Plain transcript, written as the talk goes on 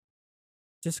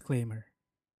Disclaimer: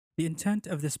 the intent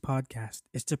of this podcast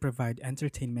is to provide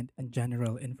entertainment and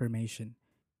general information.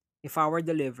 If our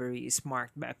delivery is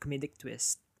marked by a comedic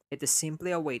twist, it is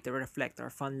simply a way to reflect our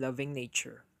fun loving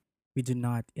nature. We do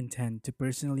not intend to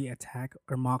personally attack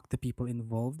or mock the people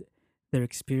involved, their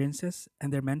experiences,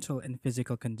 and their mental and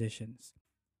physical conditions.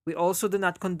 We also do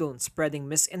not condone spreading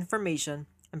misinformation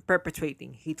and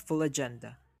perpetuating hateful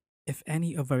agenda. If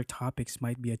any of our topics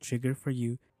might be a trigger for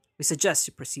you, We suggest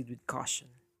you proceed with caution.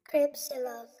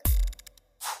 Cripsilog.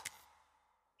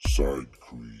 Side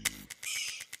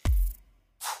creeps.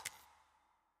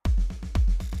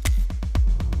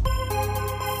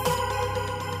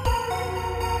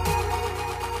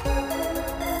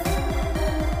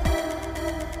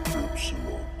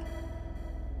 Cripsilog.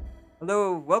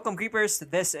 Hello, welcome creepers.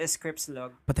 This is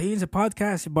Cripsilog, patayin sa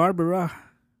podcast si Barbara.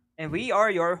 and we are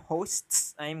your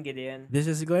hosts. I'm Gideon. This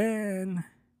is Glenn.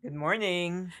 Good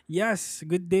morning. Yes,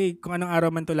 good day kung anong araw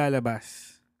man to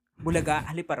lalabas. Bulaga,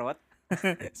 Haliparot.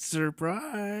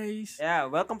 Surprise! Yeah,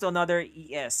 welcome to another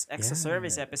Extra Yeah.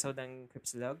 Service episode ng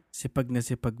Cripsilog. Sipag na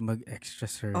sipag mag-extra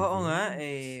service. Oo nga,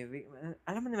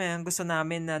 alam mo naman, gusto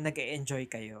namin na nag-enjoy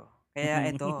kayo. Kaya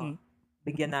ito,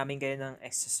 bigyan namin kayo ng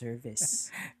extra service.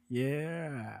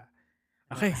 Yeah.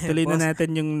 Okay, tuloy na Boss. natin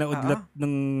yung naudlot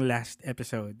ng last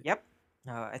episode. Yep.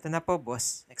 Ito na po,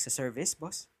 boss. Extra service,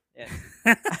 boss. Yan.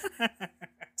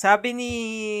 Sabi ni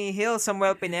Hill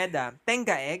Samuel Pineda,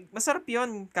 Tenga egg, masarap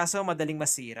yun, kaso madaling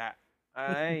masira.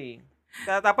 Ay.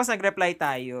 Tapos nag-reply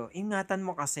tayo, ingatan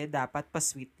mo kasi dapat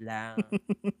pa-sweet lang.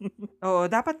 Oo,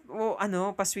 dapat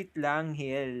pa-sweet lang,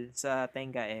 Hill, sa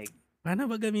Tenga egg. Paano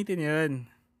ba gamitin yun?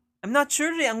 I'm not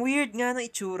sure eh. Ang weird nga ng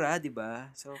itsura, di ba?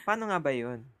 So, paano nga ba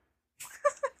yun?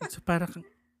 So, para kang,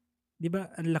 di ba,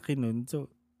 ang laki nun? So,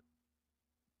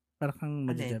 para kang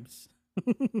Alin? magjabs.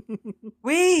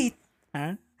 Wait!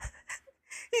 Ha?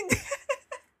 Hindi.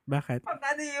 Bakit?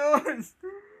 Ano yun?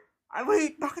 Ay,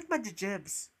 wait. Bakit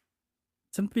Jebs?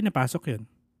 Saan pinapasok yun?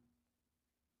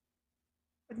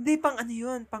 Hindi, pang ano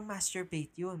yun? Pang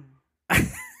masturbate yun.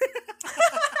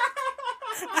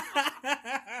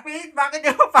 Wait, bakit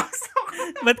yung papasok?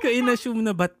 Ba't ko in-assume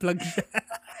na butt plug siya?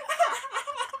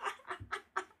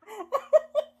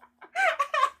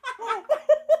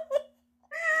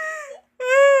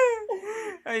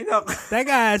 Ay, naku.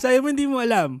 Teka, sa'yo mo hindi mo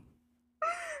alam.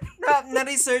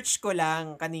 Na-research ko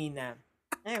lang kanina.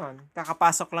 Ayun,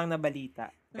 kakapasok lang na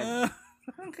balita. Ganun.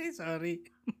 Okay, sorry.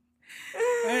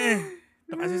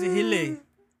 Ito kasi si Hill eh.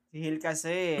 Si Hill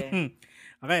kasi.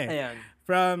 Okay. Ayun.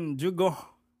 From Jugo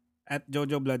at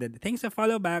Jojo Blooded. Thanks a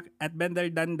follow back at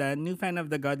Bender Dandan, new fan of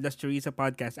the Godless Chorizo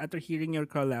podcast after hearing your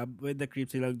collab with the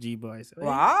Creepsilog G-Boys. Uy,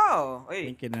 Wow!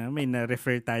 Uy, thank you na. May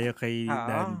na-refer tayo kay Oo.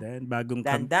 Dandan.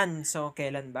 dandan. So,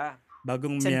 kailan ba?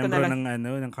 bagong Send ko miyembro na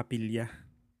lang. ng kapilya.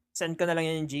 Send ko na lang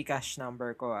yung Gcash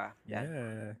number ko, ah. Yan.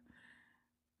 Yeah.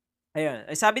 Ayun.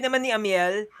 Ay, sabi naman ni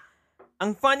Amiel,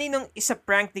 ang funny nung isa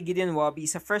prank ni Gideon Wobby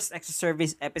sa first extra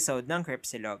service episode ng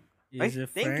Cripsilog. Ay, Is a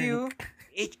thank Frank. you.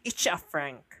 It's a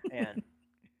Frank. Ayan.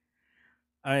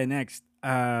 Okay, next.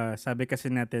 Sabi kasi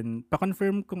natin,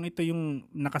 pa-confirm kung ito yung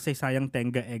nakasaysayang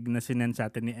Tenga egg na sinend sa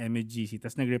atin ni MGC.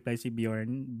 Tapos nag-reply si Bjorn,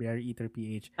 Bear Eater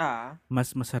PH,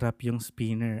 mas masarap yung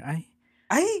spinner. Ay,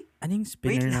 Anong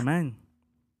spinner Wait lang. naman?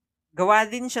 gawa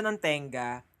din siya ng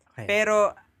tenga. Okay.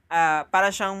 Pero, para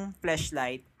siyang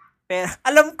flashlight. Pero,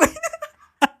 alam ko yun.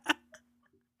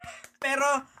 Pero,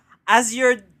 as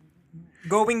you're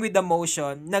going with the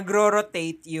motion,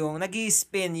 nagro-rotate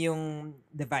nag-spin yung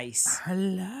device.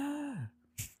 Hala.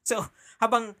 So,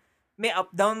 habang may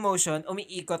up-down motion,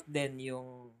 umiikot din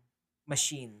yung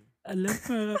machine. Alam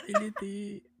mo,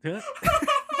 kiliti.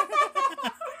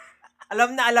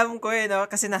 Alam ko no?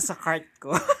 Kasi nasa cart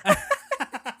ko.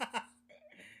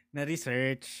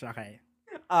 Na-research. Okay.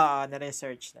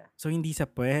 Na-research na. So, hindi sa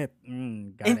puwet.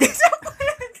 Got Hindi it. sa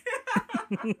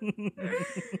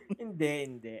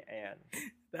hindi. Ayan.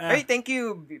 Hey, thank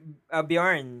you,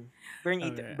 Bjorn. Burn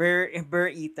Eater. Okay. Burr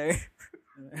Eater.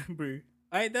 Bro.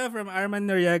 Ay, ito from Arman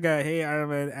Noriega. Hey,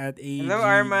 Arman at AG, Hello,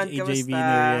 Arman. AJV Kamusta?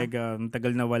 Noriega.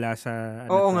 Tagal na wala sa...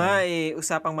 Oo nga,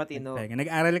 usapang matino.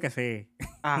 Nag-aral kasi.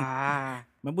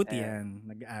 Mabuti Ayan.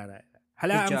 yan. Nag-aaral.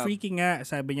 Hala, Good ang job. freaking nga,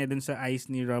 sabi niya dun sa eyes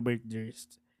ni Robert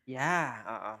Durst Yeah,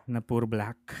 oo. na pure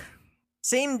black.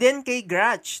 Same din kay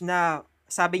Gratch na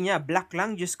sabi niya, black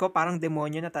lang, Diyos ko, parang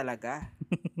demonyo na talaga.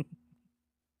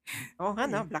 Oo nga,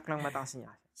 no? Black lang mata kasi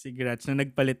niya. Si Gratch na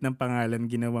nagpalit ng pangalan,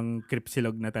 ginawang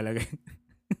Cripsilog na talaga.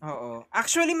 Oo.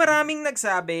 Actually, maraming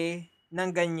nagsabi ng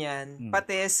ganyan,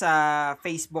 pati sa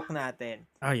Facebook natin.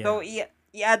 Oh, yeah. So,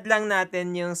 i-add lang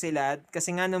natin yung sila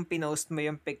kasi nga nung pinost mo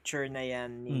yung picture na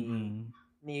yan ni Mm-mm.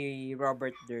 ni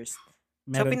Robert Durst.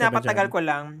 So, Meron ka ba pinapatagal dyan? ko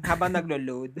lang habang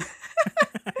naglo-load.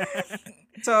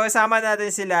 So, sama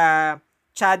natin sila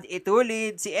Chad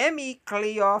Itulid, si Emmy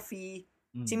Cleofi,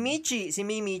 si Michi, si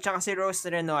Mimi, tsaka si Rose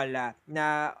Renola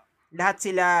na lahat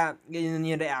sila, yun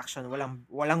yung reaction.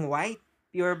 Walang white,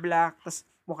 pure black, tas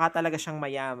mukha talaga siyang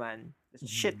mayaman.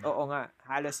 Shit, oo nga.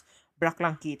 Halos black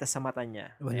lang kita sa mata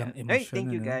niya. Walang Ayan. Ay, emosyon, thank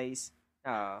you ano? guys.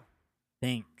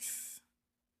 Thanks.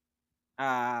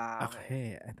 Okay. Okay,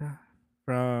 ito.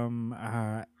 From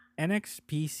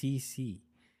NXPCC.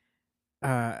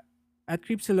 At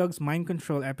Creepsilog's Mind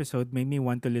Control episode made me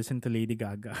want to listen to Lady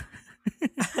Gaga.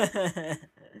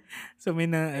 So may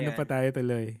na ano pa Ayan. tayo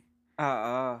tuloy.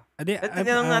 Oo. Adi, At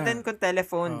tinanong natin kung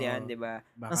telephone yan, di ba?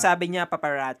 baka- Ang sabi niya,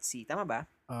 paparazzi. Tama ba?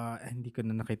 Hindi ko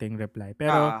na nakita yung reply.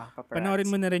 Pero Paparazzi.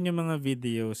 panoorin mo na rin yung mga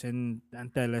videos and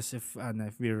tell us if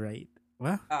we're right.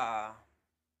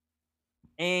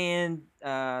 And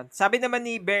sabi naman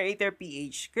ni Bear Eater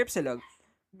PH, Cripsilog,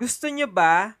 gusto nyo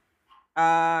ba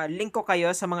link ko kayo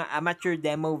sa mga amateur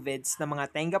demo vids ng mga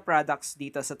Tenga products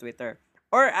dito sa Twitter?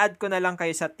 Or add ko na lang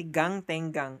kayo sa Tigang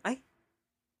Tenggang. Ay,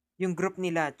 yung group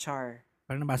nila, Char.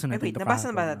 Parang nabasa natin Wait,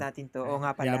 nabasa na ba natin to? Oo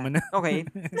nga pala. Yaman na. Okay.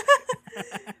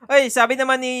 Oy, sabi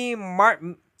naman ni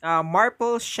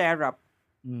Marple Sherap,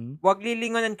 wag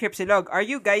lilingon ng Cripsilog. Are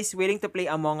you guys willing to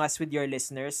play Among Us with your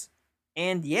listeners?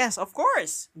 And yes, of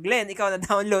course. Glenn, ikaw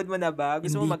na-download mo na ba?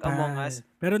 Gusto mo mag-Among Us?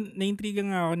 Pero naintriga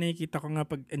nga ako, nakikita ko nga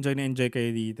pag enjoy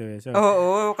kayo dito. So,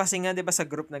 Oo, kasi nga 'di ba sa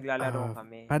group naglalaro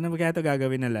kami. Paano ba kaya ito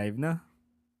gagawin na live, no?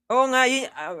 Oo nga, yun,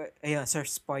 ayun, sir,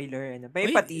 spoiler.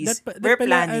 May patis. We're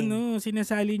planning.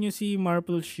 Sinasali nyo si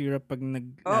Marple Syrup pag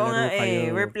naglalaro Oo nga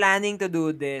kayo. we're planning to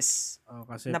do this.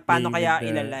 Kasi na paano kaya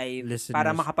ila-live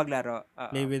para makapaglaro.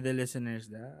 Play with the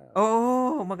listeners daw.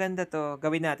 Oo, maganda to.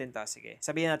 Gawin natin to. Sige,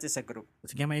 sabihin natin sa group.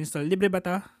 Sige, ma-install. Libre ba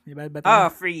to? Libre ba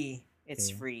to? Free.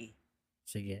 It's free.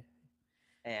 Sige.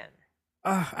 Ayan.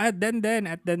 At then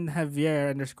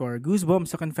Javier _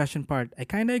 Goosebumps sa confession part. I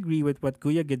kinda agree with what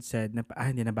Kuya Gid said.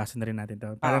 Hindi, nabasa na rin natin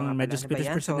to. Parang medyo split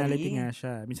personality nga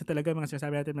siya. Minsan talaga mga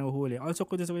sinasabi natin mahuhuli. Also,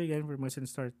 kudos to Kuya again for most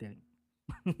starting.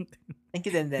 Thank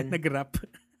you, Den. Nag-rap.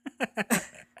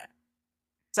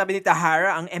 Sabi ni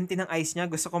Tahara, ang empty ng eyes niya.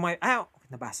 Gusto ko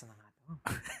nabasa na nga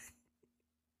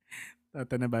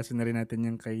to. Nabasa na rin natin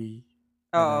yung kay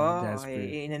Jasper.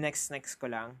 Okay. Next ko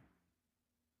lang.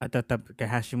 At kay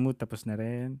Hashimoto tapos na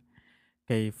rin.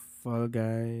 Kay Fall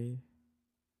Guy.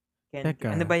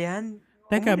 Teka. Ano ba yan?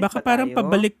 Teka, baka parang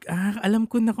pabalik. Alam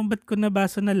ko na kung ba't ko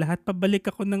nabasa na lahat.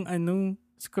 Pabalik ako ng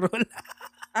scroll.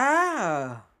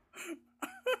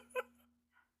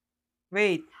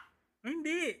 Wait.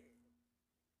 Hindi.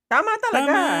 Tama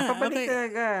talaga. Pabalik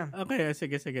talaga. Okay,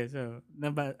 sige. So,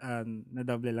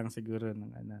 nadoble lang siguro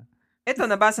ng Ito,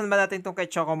 nabasa ba natin itong kay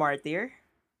Choco Martyr?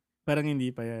 Parang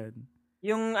hindi pa yan.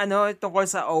 Yung tungkol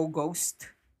sa O-Ghost.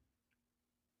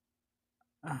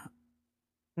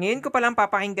 Ngayon ko palang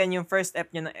papakinggan yung first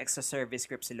ep nyo ng Extra Service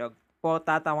Cripsilog.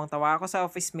 Tatawang-tawa ako sa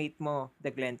office mate mo,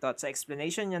 The Glentot, sa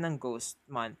explanation niya ng Ghost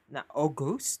Month na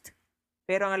O-Ghost?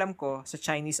 Pero ang alam ko, sa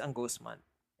Chinese ang Ghost Month.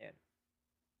 Ayan.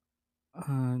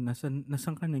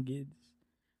 Nasan ka na, Gids?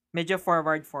 Medyo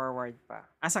forward pa.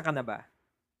 Asan ka na ba?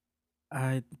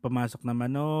 Pumasok na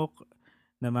manok.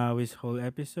 Namawis whole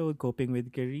episode, Coping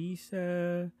with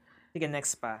Carissa. Sige,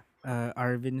 next pa.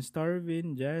 Arvin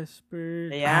Starvin, Jasper.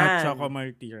 Ayan. Choco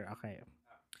Martyr. Okay.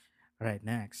 Alright,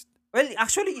 next. Well,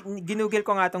 actually, ginugil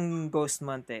ko nga tong Ghost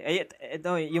Month eh.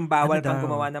 Ito, yung bawal kang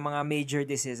gumawa ng mga major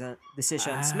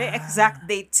decisions. May exact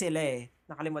date sila eh.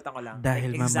 Nakalimutan ko lang.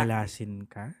 Dahil mamalasin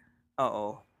ka?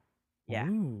 Oo. Yeah.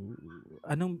 Ooh.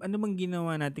 Ano bang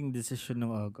ginawa nating decision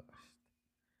ng August?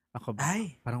 Ako ba?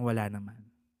 Parang wala naman.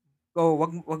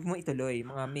 Wag mo ituloy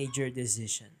mga major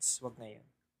decisions. Wag na 'yun.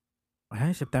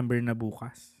 September na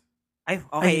bukas.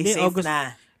 Okay, safe August,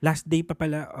 na. Last day pa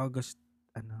pala, August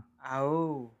 31.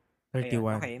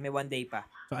 Ayun, okay, may 1 day pa.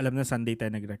 So alam na Sunday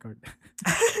tayo nag-record.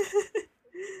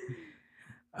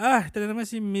 Ito na naman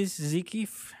si Miss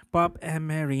Zikif, Pop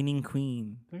Emma, Reigning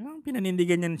Queen.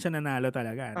 Pinanindigan niya siya nanalo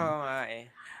talaga. Oo nga eh.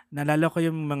 Nalala ko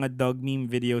yung mga dog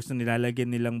meme videos na nilalagyan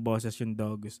nilang boses yung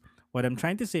dogs. What I'm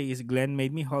trying to say is Glenn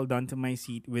made me hold on to my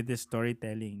seat with his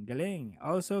storytelling. Galing.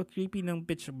 Also, creepy ng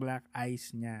pitch black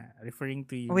eyes niya. Referring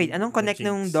to you. Wait, anong connect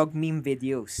ng dog meme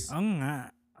videos?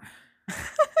 Nga.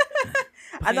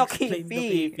 Ano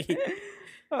creepy?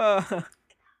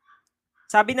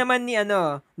 Sabi naman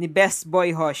ni Best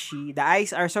Boy Hoshi, the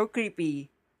eyes are so creepy,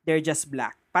 they're just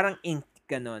black. Parang ink,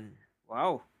 ganun.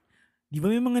 Wow. Di ba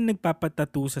may mga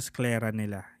nagpapatattoo sa sclera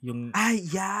nila? Yung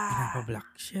yeah. Pinapa-black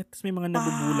shit. Tapos may mga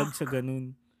nabubulag sa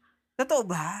ganun. Totoo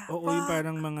ba? Oo, yung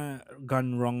parang mga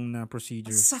gone wrong na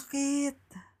procedures. Sakit.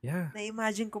 Yeah.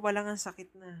 Na-imagine ko pa lang ang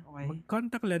sakit na. Okay.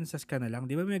 Mag-contact lenses ka na lang.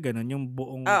 Di ba may ganun? Yung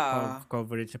buong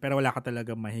coverage. Pero wala ka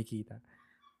talaga makikita.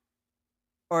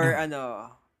 Or ano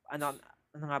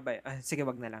nga ba? Sige,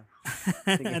 wag na lang.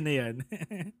 Sige. Ano yun?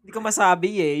 Hindi ko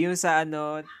masabi yung sa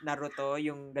Naruto,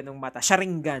 yung ganung mata.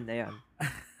 Sharingan, ayun.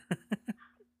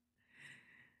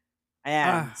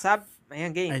 Ayan.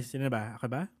 Ayan, game. Ay, sino ba?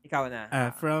 Ako ba? Ikaw na.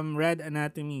 From Red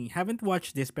Anatomy. Haven't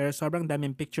watched this pero sobrang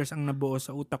daming pictures ang nabuo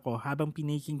sa utak ko habang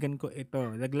pinikinggan ko ito.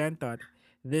 The Glenn thought,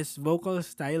 this vocal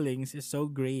stylings is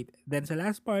so great. Then sa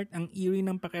last part, ang eerie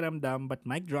ng pakiramdam but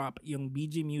mic drop, yung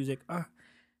BG music,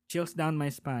 chills down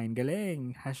my spine.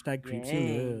 Galing.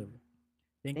 #CreepsyLove.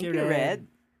 Thank you, Red.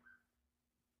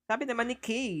 Sabi naman ni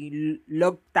Kay,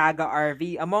 Logtaga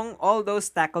RV, among all those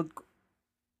tackled...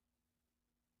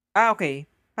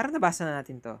 okay. Parang nabasa na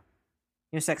natin to.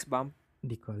 Yung sex bomb.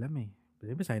 Hindi ko alam eh.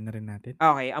 Pwede basahin na rin natin.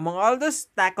 Okay. Among all those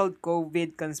tackled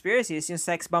COVID conspiracies, yung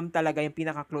sex bomb talaga yung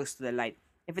pinaka-close to the light.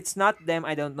 If it's not them,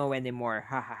 I don't know anymore.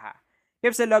 Ha ha ha.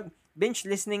 Kripsilog, binge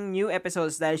listening new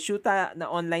episodes dahil shoota na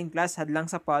online class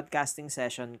hadlang sa podcasting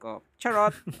session ko.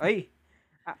 Charot. Oy.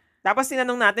 Tapos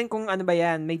tinanong natin kung ano ba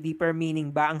yan, may deeper meaning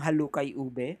ba ang halukay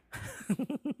ube?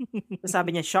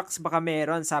 Sabi niya, shocks baka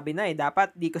meron. Sabi na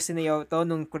dapat di ko sinayaw to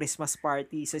nung Christmas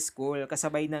party sa school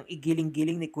kasabay ng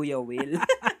igiling-giling ni Kuya Will.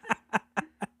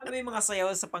 Ano yung mga sayaw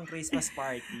sa pang Christmas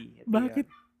party? Bakit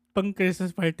pang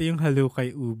Christmas party yung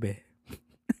halukay ube?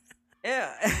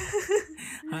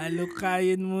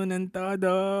 Halukayin mo ng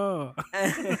todo.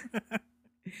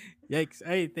 Yikes.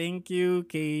 Ay, thank you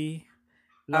kay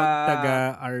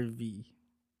Logtaga RV.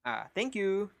 Thank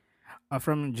you.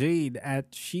 From Jade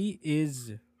at she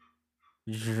is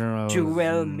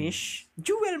Jewel Mish.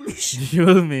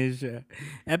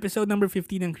 Episode number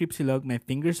 15 ng Cripsilog, my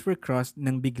fingers were crossed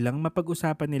nang biglang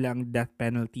mapag-usapan nila ang death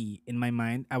penalty. In my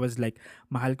mind, I was like,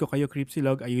 mahal ko kayo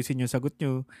Cripsilog, ayusin yung sagot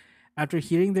nyo. After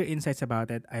hearing their insights about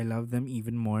it, I love them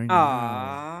even more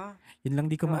now. Yun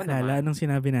lang di ko maalala anong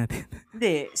sinabi natin.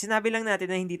 Hindi, sinabi lang natin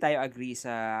na hindi tayo agree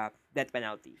sa death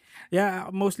penalty.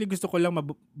 Yeah, mostly gusto ko lang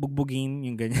mabugbugin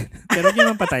yung ganyan. Pero hindi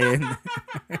man patayin.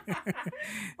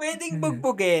 Pwedeng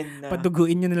bugbugin.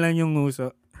 Paduguin nyo na lang yung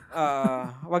nguso.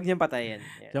 Wag niyang patayin.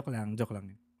 Yeah. Joke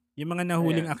lang. Yung mga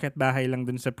nahuling akyat bahay lang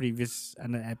dun sa previous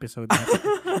episode natin.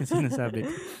 Yung sinasabi.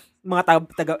 Mga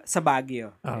taga sa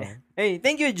Baguio. Hey,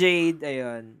 thank you Jade.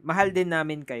 Ayun. Mahal din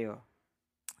namin kayo.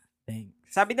 Thanks.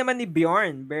 Sabi naman ni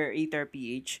Bjorn, Bear Eater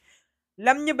PH,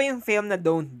 alam niyo ba yung film na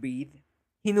Don't Breathe?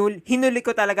 Hinuli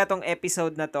ko talaga tong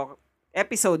episodes na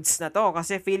to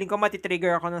kasi feeling ko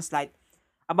matitrigger ako ng slight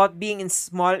about being in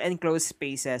small and closed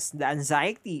spaces, the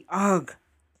anxiety,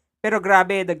 Pero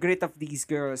grabe, the grit of these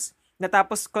girls.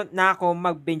 Natapos na ako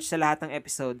mag-binge sa lahat ng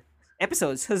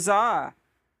episodes. Huzzah!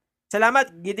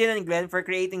 Salamat Gideon and Glenn for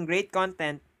creating great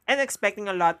content and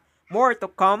expecting a lot more to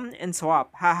come and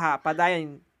swap. Haha,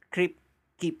 padayon creep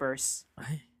keepers.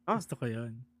 Ay, gusto ko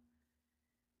yun.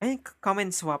 Ay, come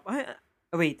and swap.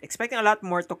 Wait, expecting a lot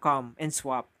more to come and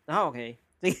swap. Okay.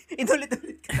 Sige,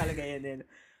 inulit-ulit ka talaga yan.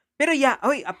 Pero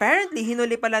apparently,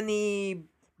 hinuli pala ni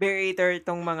Bear Eater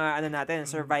tong mga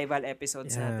survival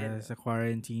episodes natin. Sa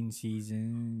quarantine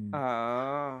season.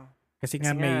 Kasi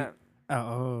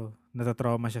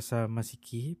natatrauma siya sa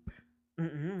masikip.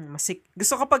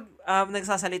 Gusto ko pag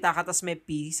nagsasalita ka tas may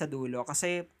P sa dulo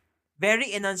kasi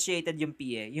very enunciated yung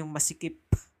P yung masikip.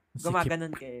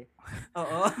 Gumaganon ka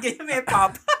Oo, ganyan may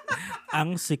pop.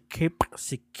 Ang sikip.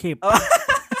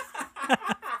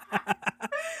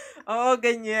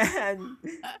 Ganyan.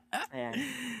 Ayan.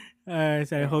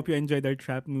 So I hope you enjoyed our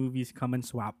trap movies. Come and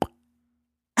swap.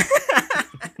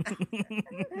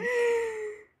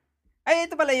 Ay,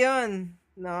 ito pala yun.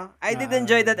 No? I did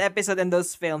enjoy that episode and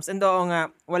those films. And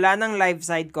nga, wala nang live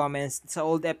side comments sa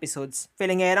old episodes.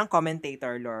 Feelingerang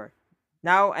commentator lore.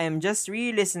 Now, I am just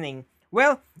re-listening.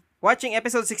 Well, watching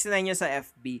episode 69 nyo sa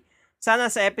FB.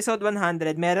 Sana sa episode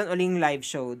 100, meron uling live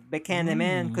show.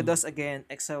 Bekenemen, kudos again,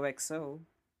 XOXO.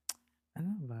 Ano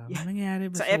ba? Yeah. Nangyayari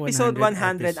ba sa episode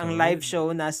 100, ang live show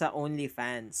nasa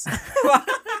OnlyFans.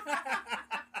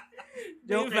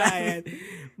 Joke lang.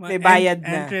 May bayad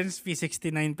na. Entrance fee,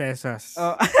 69 pesos.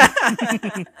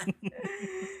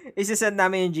 Isasend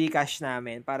namin yung Gcash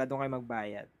namin para doon kayo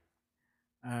magbayad.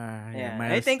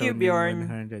 Thank you, Bjorn.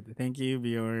 100. Thank you,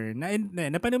 Bjorn.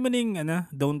 Napanood mo na yung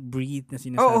Don't Breathe na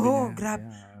sinasabi niya. Grabe.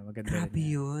 Grabe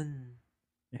yun.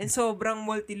 And sobrang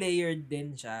multi-layered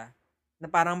din siya. Na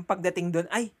parang pagdating doon,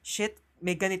 ay, shit,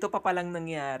 may ganito pa palang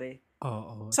nangyari.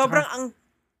 Oo. Sobrang ang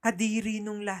kadiri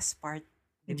nung last part.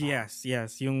 Diba?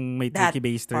 Yes. Yung may turkey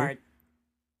baster. Part.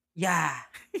 Yeah.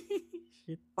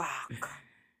 Shit. Fuck.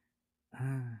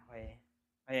 Okay.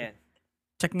 Ayan.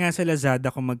 Check nga sa Lazada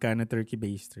kung magkano turkey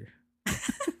baster.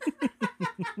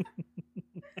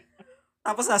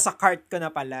 Tapos nasa cart ko na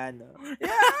pala, no?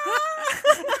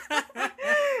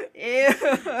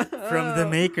 From the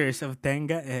makers of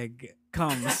Tenga Egg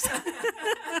comes.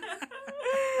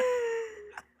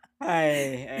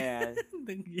 Ay, ayan.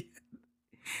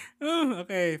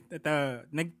 Okay. Ito,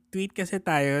 nag-tweet kasi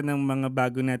tayo ng mga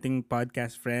bago nating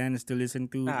podcast friends to listen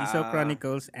to Isaw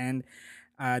Chronicles and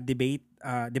Debate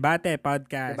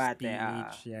Podcast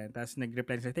PH. Yan. Tapos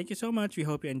nag-reply sa, thank you so much. We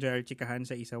hope you enjoy our chikahan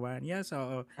sa Isawan. Yes,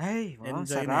 so ay, wow,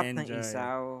 sarap ng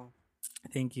Isaw.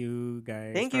 Thank you,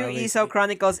 guys. Thank you, Isaw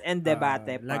Chronicles and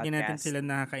Debate Podcast. Lagi natin sila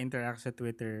nakaka-interact sa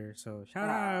Twitter. So, shout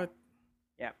out.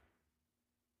 Yep.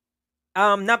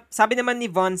 Sabi naman ni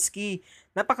Vonsky,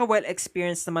 napaka-well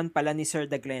experienced naman pala ni Sir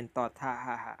Daglentot. Ha,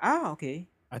 ha, ha. Okay.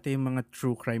 Ito yung mga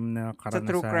true crime na karanasan. Sa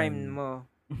true crime mo.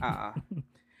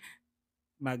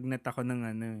 Magnet ako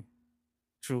ng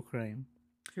true crime.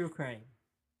 True crime.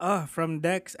 From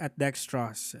Dex at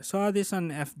Dextros. Saw this on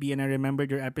FB and I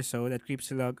remembered your episode at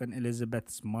Creepsilog on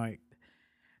Elizabeth Smart.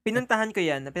 Pinuntahan ko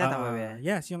yan. Pinuntahan mo yan.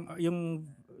 Yes, yung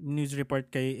news report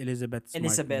kay Elizabeth Smart.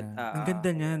 Elizabeth. Ang ganda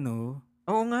niya, no?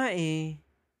 Oo nga eh.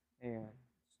 Ayan.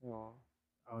 So,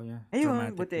 yeah.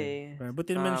 Ayun, buti.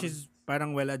 Buti naman she's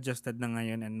parang well-adjusted na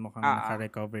ngayon and mukhang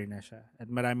naka-recover na siya. At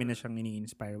marami na siyang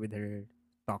ini-inspire with her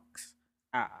talks.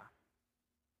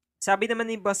 Sabi naman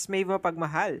ni Boss Mavo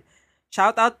Pagmahal,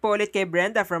 shoutout po ulit kay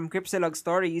Brenda from Cripsilog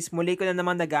Stories. Muli ko na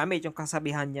naman nagamit yung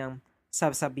kasabihan niyang,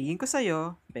 sabihin ko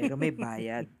sa'yo, pero may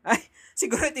bayad. Ay,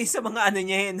 siguro ito yung sa mga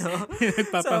niya no?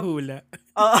 Nagpapahula.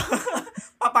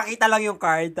 Papakita lang yung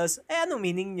card, tapos, anong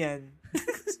meaning niyan?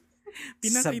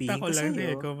 Pinakita ko lang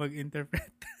sa'yo kung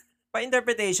mag-interpret.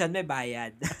 Pa-interpretation, may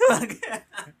bayad.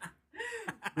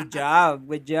 Good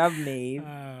job, Maeve.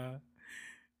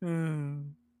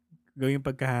 Gawing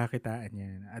pagkakakitaan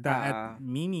yan. At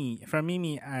Mimi, from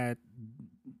Mimi at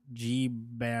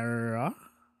Gbera.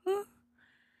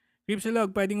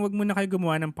 Cripsilog, pwedeng wag muna kayo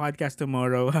gumawa ng podcast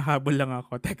tomorrow. Hahabol lang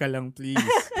ako. Teka lang, please.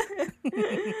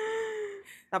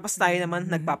 Tapos tayo naman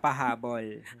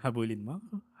nagpapahabol. Habulin mo?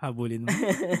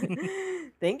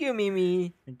 Thank you,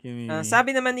 Mimi. Thank you, Mimi.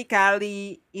 Sabi naman ni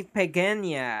Kali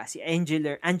Ipegenia, si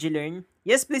Angelern,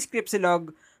 yes, please,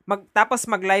 Cripsilog, tapos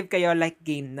mag-live kayo like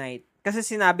game night. Kasi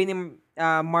sinabi ni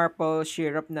Marple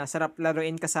Syrup na sarap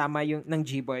laruin kasama yung ng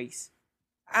G-Boys.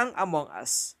 Ang Among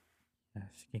Us.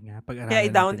 Sige nga, pag-aralan kaya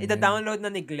ida-download na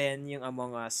ni Glenn yung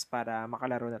Among Us para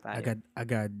makalaro na tayo.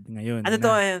 Agad ngayon. Ano to?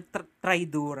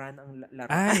 Tryduran ang laro.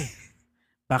 Ay!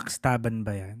 Backstaban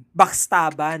ba yan?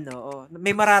 Backstaban, oo.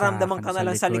 May mararamdaman ka na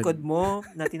lang sa likod mo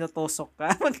na tinutosok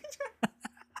ka.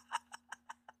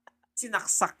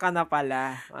 Sinaksak ka na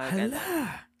pala. Hala!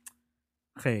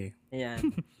 Okay. Ayan.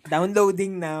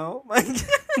 Downloading now.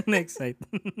 Next site.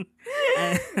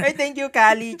 Ay, thank you,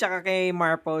 Kali, tsaka kay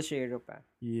Marple Shiro pa.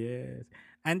 Yes.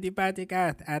 Antipathy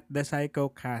Cat at The Psycho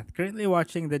Cat. Currently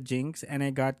watching The Jinx and I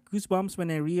got goosebumps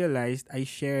when I realized I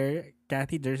share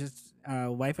Kathy Durst's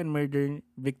wife and murder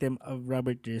victim of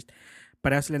Robert Durst.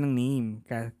 Pareho sila ng name.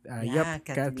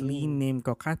 Kathleen name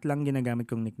ko. Kat lang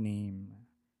ginagamit kong nickname.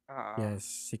 Yes,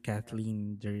 si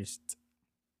Kathleen Durst.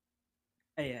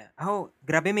 Ayan.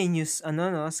 Grabe may news,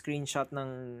 screenshot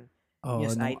ng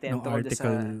news item. Nung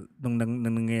article, nung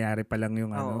nangyayari pa lang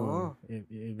yung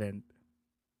event.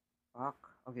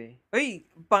 Fuck. Okay. Uy,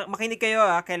 makinig kayo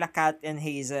kaila Kat and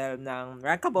Hazel ng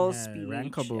Rankables speech.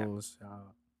 Rankables.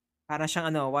 Para siyang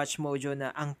Watch Mojo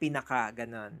na ang pinaka,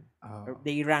 ganon.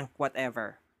 They rank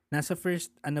whatever. Nasa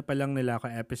first, pa lang nila ako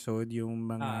episode, yung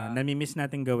mga namimiss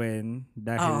natin gawin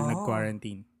dahil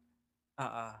nag-quarantine.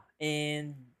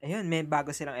 And, ayun, may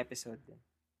bago silang episode.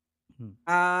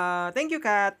 Thank you,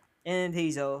 Kat and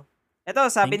Hazel. Ito,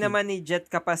 sabi naman ni Jet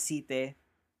Capacite,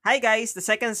 hi guys, the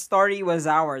second story was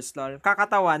ours, lol.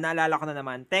 Kakatawa, naalala ko na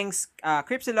naman. Thanks,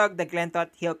 Cripsilog, Daglentot,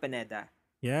 Hill Pineda.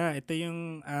 Yeah, ito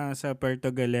yung sa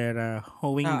Puerto Galera,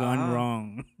 Hoeing Gone Wrong.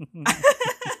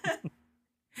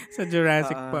 Sa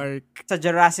Jurassic Park. Sa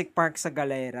Jurassic Park sa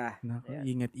Galera. Naku,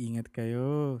 ingat-ingat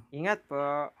kayo. Ingat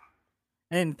po.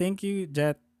 And thank you,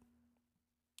 Jet.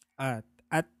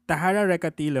 At Tahara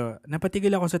Recatilo,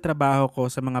 napatigil ako sa trabaho ko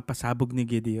sa mga pasabog ni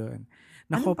Gideon.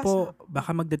 Nako po,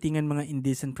 baka magdatingan mga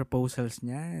indecent proposals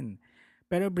niyan.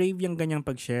 Pero brave yung ganyang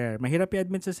pag-share. Mahirap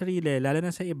i-admit sa sarili, lalo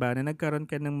na sa iba na nagkaroon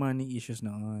ka ng money issues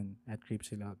noon at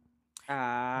Cripsilog.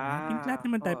 I think lahat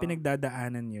naman tayo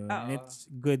pinagdadaanan yun. And it's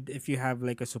good if you have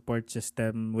like a support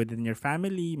system within your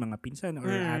family, mga pinsan,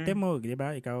 or ate mo, di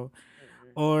ba? Ikaw,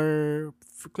 or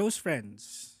close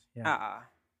friends. Yeah.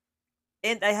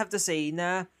 And I have to say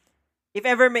na if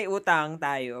ever may utang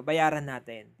tayo, bayaran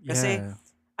natin. Kasi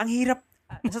ang hirap,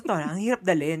 Sa totoo lang, ang hirap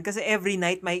dalhin kasi every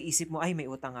night may isip mo, ay may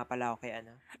utang nga pala ako kay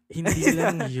ano. Hindi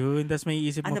lang yun. Tapos may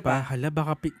isip mo Ano pa, pa? hala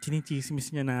baka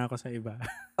chinichismis niya na ako sa iba.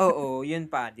 Oo, yun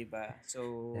pa, 'di ba?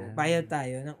 So, Yeah. bayad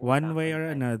tayo ng utang. One way or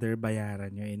man. another,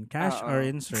 bayaran nyo in cash or Oo.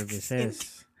 in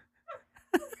services.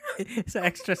 Sa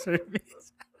extra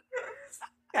service.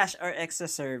 Cash or extra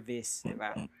service, 'di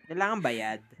ba? Kailangan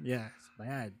bayad. Yes,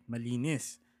 bayad.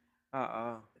 Malinis.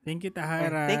 Oo. Thank you,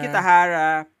 Tahara. Thank you,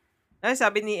 Tahara. Ay,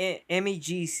 sabi ni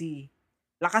MEGC,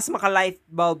 lakas maka-light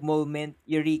bulb moment,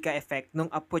 Eureka effect, nung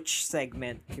Apuch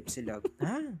segment. Kipsilog.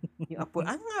 Yung Apuch.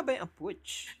 Ano nga ba yung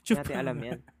Apuch? Hindi natin alam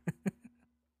yan.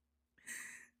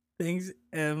 Thanks,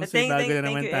 so Thank bago na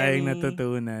naman you, tayong Emmy.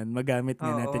 natutunan. Magamit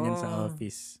nga natin yan sa Oo.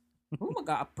 office.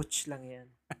 Mag-a-Apuch lang yan.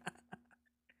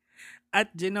 At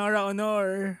Genora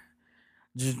Honor,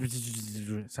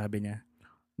 sabi niya,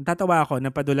 natatawa ako,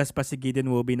 napadulas pa si Gideon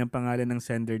Wobi ng pangalan ng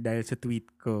sender dahil sa tweet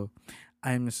ko.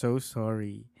 I'm so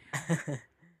sorry.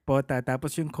 Pota,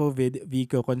 tapos yung COVID,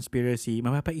 Vico, conspiracy,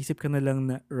 mapapaisip ka na lang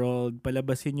na, Rold,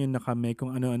 palabasin yun na kami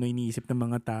kung ano-ano iniisip ng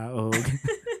mga tao.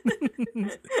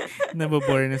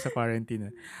 Nabobore na sa quarantine.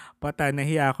 Pota,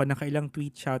 nahiya ako, nakailang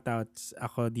tweet shoutouts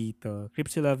ako dito.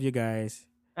 Crips, I love you guys.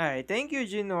 Alright, thank you,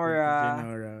 Thank you, Genora.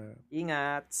 Genora.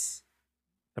 Ingat.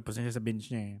 Tapos na siya sa bench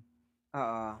niya eh.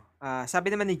 Oo.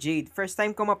 Sabi naman ni Jade, first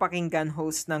time ko mapakinggan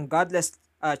host ng Godless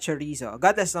Chorizo,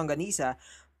 Godless Longganisa.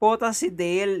 Puta si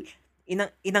Dale,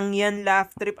 inang yan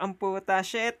laugh trip ang puta.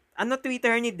 Shit. Ano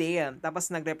Twitter ni Dale? Tapos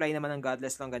nag-reply naman ng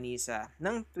Godless Longganisa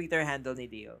ng Twitter handle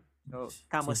ni Dale. So,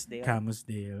 Camus Dale. Camus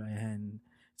Dale. Ayan.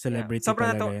 Celebrity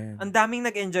Sobrang talaga yan. ang daming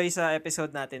nag-enjoy sa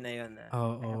episode natin na yun.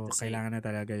 Oo, kailangan na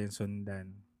talaga yung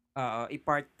sundan. Oo,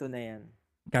 i-part 2 na yan.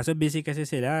 Kaso busy kasi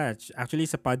sila. Actually,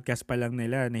 sa podcast pa lang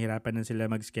nila, nahirapan na sila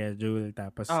mag-schedule.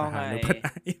 Tapos halo pa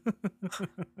tayo.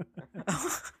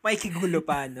 May kigulo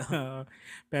pa, no?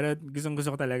 Pero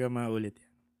gustong-gusto ko talaga maulit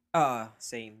yan. Oo,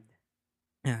 same.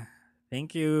 Yeah.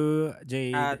 Thank you,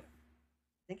 Jade.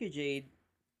 Thank you, Jade.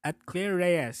 At Claire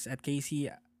Reyes at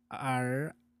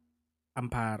KCR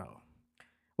Amparo.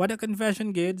 What a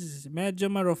confession, kids. Medyo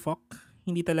marufok.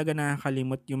 Hindi talaga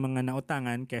nakakalimot yung mga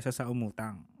nautangan kaysa sa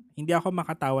umutang. Hindi ako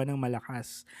makatawa ng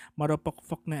malakas.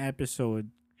 Marupok-fok na episode.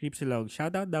 Creepsilog.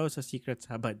 Shoutout daw sa Secret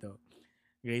Sabado.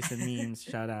 Grace and Memes.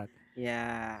 Shoutout.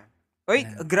 Yeah. Uy,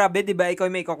 grabe, di ba? Ikaw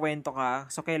may ikukwento ka.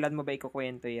 So, kailan mo ba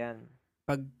ikukwento yan?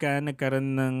 Pagka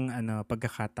nagkaroon ng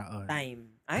pagkakataon.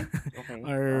 Time. Ay? Okay.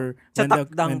 Or sa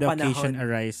when the occasion panahon.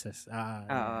 arises.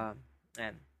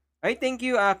 Yan. Ay, thank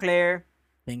you, Claire.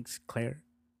 Thanks, Claire.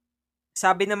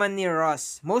 Sabi naman ni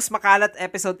Ross, most makalat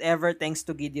episode ever thanks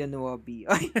to Gideon Wobi.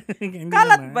 Ay, Hindi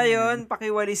kalat naman. ba yun?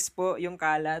 Pakiwalis po yung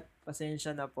kalat.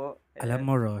 Pasensya na po. Alam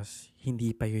mo, Ross,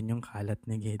 hindi pa yun yung kalat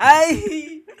ni Gideon. Ay!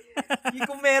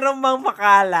 Kung meron mang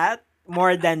makalat,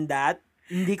 more than that,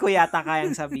 hindi ko yata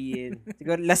kayang sabihin.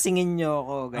 Siguro, lasingin nyo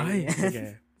ako. Ay, Ganyan. sige.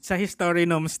 Sa history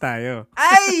noms tayo.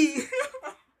 Ay!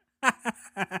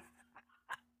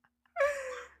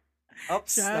 Oops,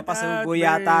 Shout napasubo out,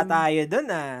 yata Bern. tayo dun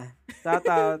Shout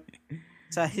out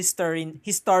sa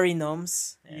history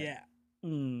noms. Yeah.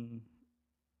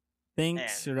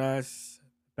 Thanks, Ross.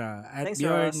 At Thanks,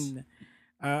 Bjorn, Ross.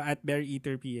 at Bear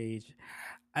Eater PH.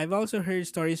 I've also heard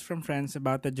stories from friends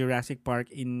about the Jurassic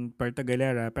Park in Puerto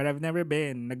Galera, but I've never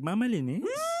been. Nagmamalinis?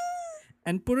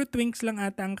 And puro twinks lang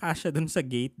ata ang kasya dun sa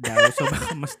gate daw. So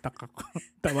baka mas ako.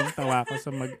 Tawang-tawa ako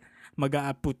sa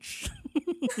mag-a-approach.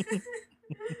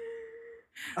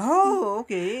 Oh,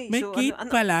 okay. May so, gate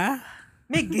pala?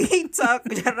 May gate sa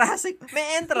Jurassic.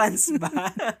 May entrance ba?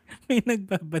 May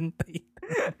nagbabantay.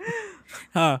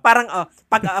 Parang,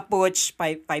 pag-approach,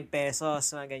 5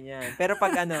 pesos, mga ganyan. Pero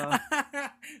pag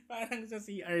parang sa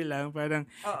CR lang, parang,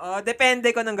 oo, depende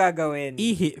ko nang gagawin.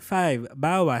 ihi, 5,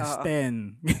 bawas,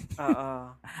 10.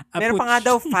 Oo. Meron pa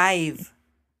nga daw 5.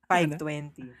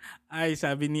 5.20. Ay,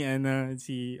 sabi ni,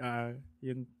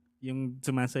 yung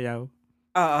sumasayaw.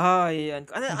 Oo, yun.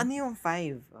 Ano yung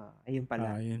 5? Ayun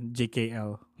pala. Yung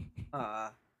JKL. Oo.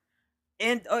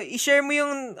 And i-share mo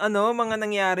yung mga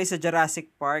nangyari sa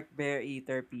Jurassic Park, Bear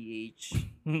Eater PH.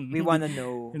 We wanna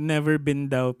know. Never been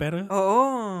daw, pero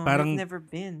Oo, parang never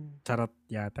been. charot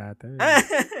yata ito.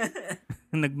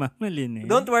 Nagmamalin eh.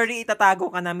 Don't worry, itatago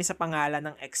ka namin sa pangalan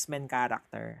ng X-Men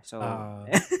character. So,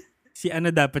 si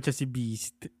dapat siya si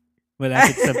Beast.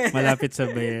 Malapit sa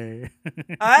Bear.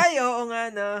 ay, oo nga,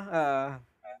 no.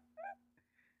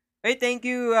 Hey, thank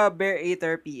you, Bear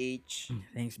Eater PH.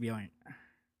 Thanks, Bjorn.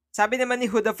 Sabi naman ni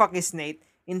Who the Fuck is Nate,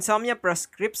 Insomnia plus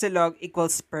Cripsilog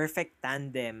equals perfect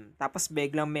tandem. Tapos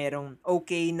biglang merong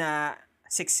okay na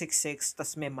 666,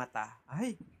 tas may mata.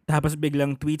 Ay. Tapos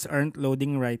biglang tweets aren't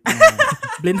loading right now.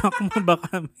 Blinok mo ba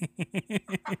kami?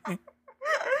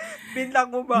 Binlock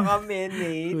mo ba kami,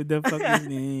 Nate? Who the fuck is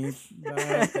Nate?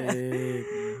 Bakit?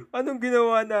 Anong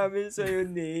ginawa namin sa'yo,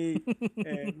 Nate?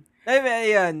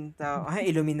 Ayan.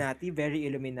 Ay, Illuminati. Very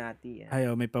Illuminati. Ay,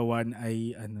 may pa one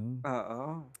ay ano.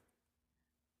 Oo.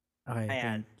 Okay,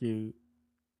 Ayan. thank you.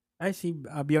 I see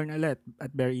Bjorn Alet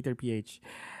at Bear Eater PH.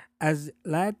 As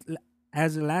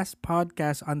last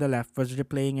podcast on the left was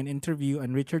replaying an interview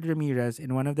on Richard Ramirez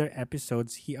in one of their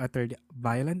episodes, he uttered,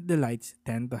 "Violent delights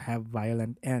tend to have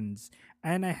violent ends."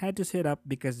 And I had to sit up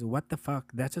because what the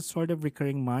fuck, that's a sort of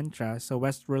recurring mantra sa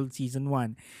Westworld Season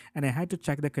 1. And I had to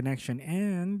check the connection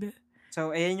and...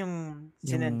 So, ayan yung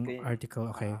sinend ko yun. Article,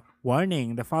 okay.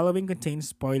 Warning, the following contains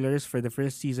spoilers for the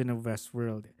first season of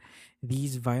Westworld.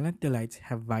 These violent delights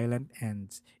have violent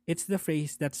ends. It's the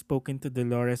phrase that's spoken to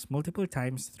Dolores multiple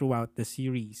times throughout the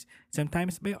series,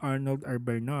 sometimes by Arnold or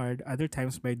Bernard, other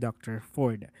times by Dr.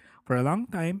 Ford. For a long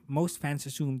time, most fans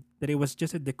assumed that it was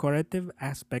just a decorative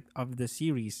aspect of the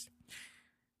series,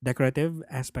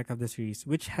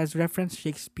 which has referenced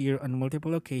Shakespeare on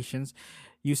multiple occasions,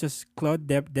 uses Claude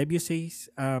Debussy's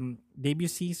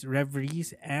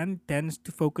reveries, and tends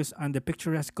to focus on the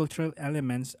picturesque cultural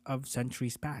elements of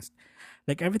centuries past.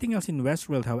 Like everything else in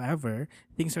Westworld, however,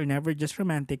 things are never just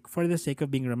romantic for the sake of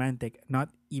being romantic,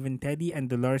 not even Teddy and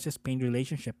Dolores' pained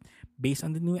relationship. Based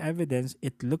on the new evidence,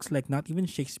 it looks like not even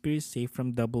Shakespeare is safe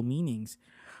from double meanings.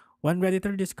 One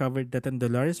Redditor discovered that on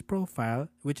Dolores'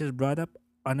 profile, which is brought up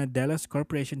on a Delos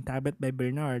Corporation tablet by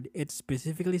Bernard, it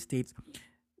specifically states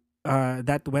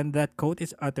that when that quote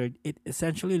is uttered, it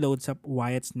essentially loads up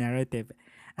Wyatt's narrative.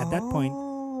 At that point,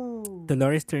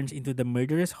 Dolores turns into the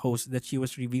murderous host that she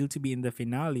was revealed to be in the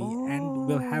finale and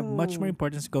will have much more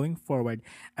importance going forward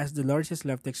as Dolores is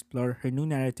left to explore her new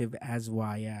narrative as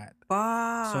Wyatt.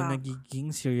 So,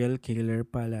 nagiging serial killer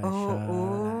pala siya.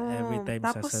 Every time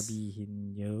tapos,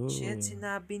 sasabihin nyo. Shit,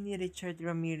 sinabi ni Richard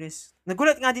Ramirez.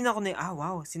 Nagulat nga din ako na,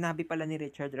 wow, sinabi pala ni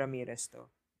Richard Ramirez to.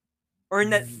 Or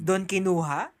doon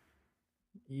kinuha?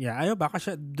 Yeah, baka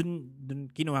siya dun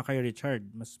kinuha kay Richard.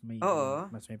 Mas may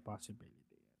possibility.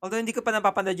 Although hindi ko pa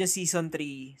napapanood yung season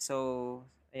 3. So,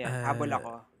 ayan, habol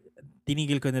ako.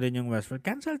 Tinigil ko na rin yung Westworld.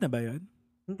 Cancelled na ba yun?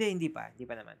 Hindi pa. Hindi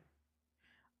pa naman.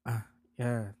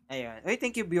 Yeah. Ayun. Oy,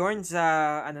 thank you Bjorn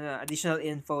sa additional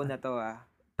info na to.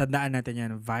 Tandaan natin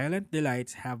yan. Violent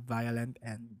delights have violent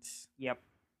ends. Yep.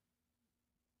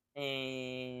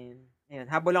 And, ayun,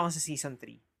 habol ako sa season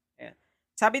 3. Ayun.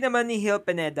 Sabi naman ni Hill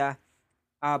Pineda,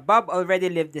 Bob already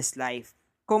lived this life.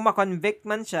 Kung ma-convict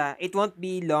man siya, it won't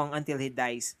be long until he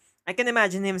dies. I can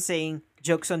imagine him saying,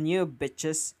 "Joke's on you,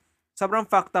 bitches." Sobrang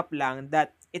fucked up lang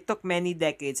that it took many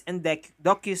decades and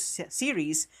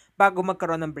docu-series bago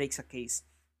magkaroon ng break sa case.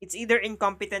 It's either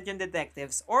incompetent yung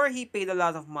detectives or he paid a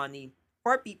lot of money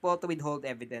for people to withhold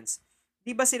evidence.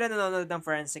 Di ba sila nanonood ng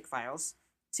Forensic Files?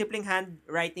 Simpleng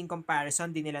handwriting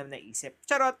comparison din nila naisip.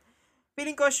 Charot!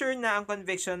 Feeling ko sure na ang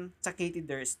conviction sa Katie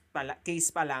Durst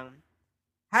case pa lang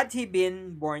had he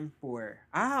been born poor.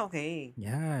 Okay.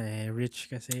 Yeah, rich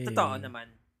kasi. Totoo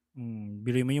naman.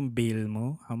 Biro mo yung bail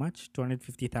mo. How much?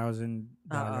 $250,000?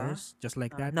 Just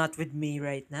like that? Not with me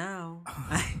right now.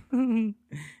 Hindi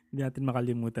natin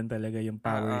makalimutan talaga yung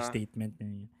power statement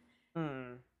niya.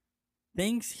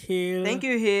 Thanks, Hill. Thank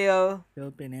you, Hill.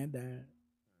 Hill Pineda.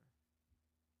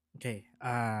 Okay.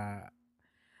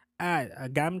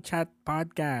 Gam Chat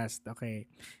Podcast.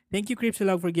 Okay. Thank you,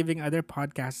 Cripsilog, for giving other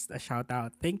podcasts a shout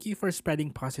out. Thank you for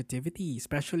spreading positivity,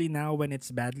 especially now when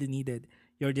it's badly needed.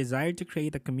 Your desire to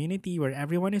create a community where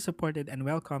everyone is supported and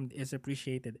welcomed is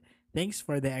appreciated. Thanks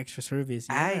for the extra service.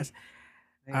 Yes.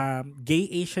 Gay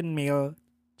Asian Male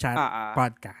Chat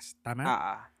Podcast. Tama?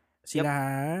 Sila,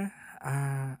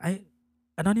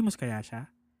 anonymous kaya siya?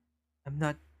 I'm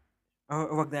not.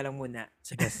 Wag na lang muna.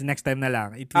 Sige, next time na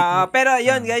lang. Pero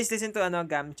yun, guys, listen to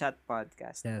Gam Chat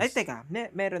Podcast. Yes. Ay, teka,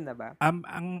 meron na ba?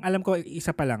 Ang alam ko,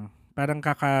 isa pa lang. Parang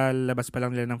kakalabas pa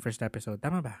lang nila ng first episode.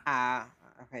 Tama ba?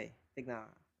 Okay. Tignan.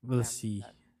 We'll see.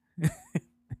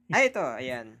 Ay, ito.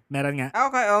 Ayan. Meron nga.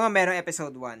 Okay, nga, meron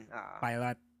episode 1.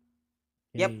 Pilot.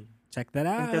 Okay. Yep. Check that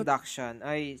out. Introduction.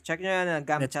 Ay, check nyo na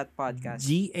Gam Chat Podcast.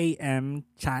 GAM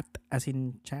Chat, as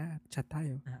in chat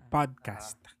tayo.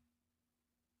 Podcast.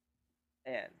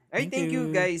 Ayan. Ay, thank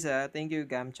you guys. Thank you,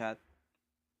 Gam Chat.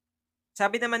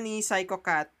 Sabi naman ni Psycho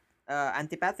Cat,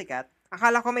 Antipathy Cat,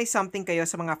 akala ko may something kayo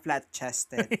sa mga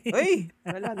flat-chested. Uy,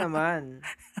 wala naman.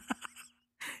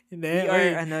 Hindi.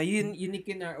 We are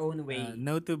unique in our own way.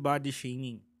 No to body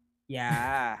shaming.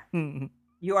 Yeah.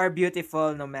 You are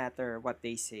beautiful no matter what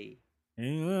they say.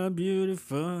 You are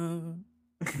beautiful.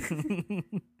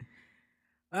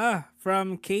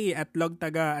 From K at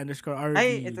logtaga_RV.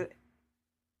 Ay, ito.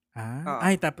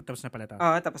 Tapos na pala to.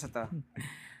 Tapos na to.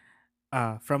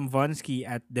 From Vonsky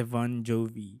at Devon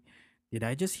Jovi. Did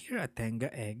I just hear a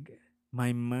tenga egg?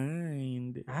 My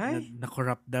mind.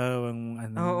 Na-corrupt daw ang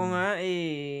ano. Oo nga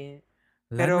eh.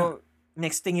 Pero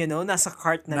next thing you know, nasa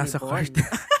cart na ni Bon. Cart.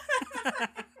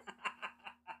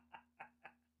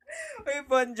 Uy,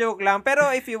 Bon, joke lang.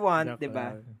 Pero if you want, di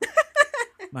ba?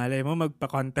 Malay mo,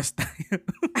 magpa-contest tayo.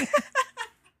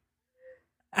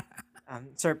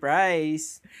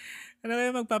 Surprise. Ano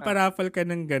kaya magpaparaffle ka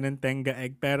ng ganun tenga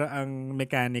egg pero ang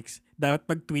mechanics, dapat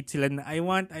pag-tweet sila na I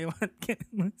want.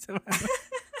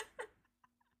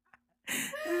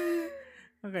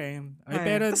 Okay.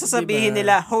 Pero sasabihin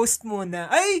nila, host muna.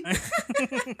 Ay!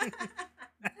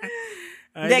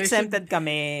 Hindi, exempted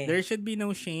kami. There should be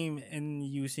no shame in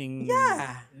using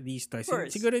these toys.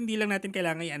 Siguro hindi lang natin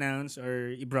kailangan i-announce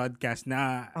or i-broadcast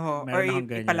na meron akong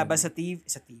ganyan. Ipalabas sa TV,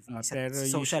 sa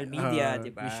social media,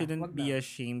 di ba? You shouldn't be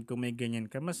ashamed kung may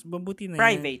ganyan ka. Mas mabuti na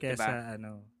private, yan kesa,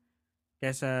 diba?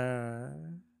 Kesa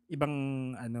ibang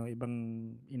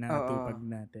inatupag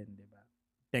natin, di ba?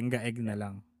 Tenga egg na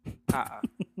lang.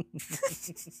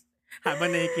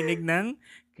 Habang nakikinig ng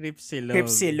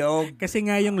Cripsilog. Kasi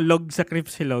nga yung log sa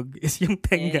Cripsilog is yung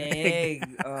tenga egg.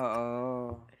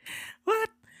 Oo.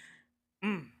 What?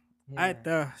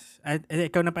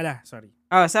 Ikaw na pala. Sorry.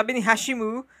 Sabi ni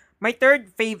Hashimu, my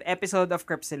third fave episode of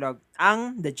Cripsilog,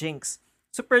 ang The Jinx.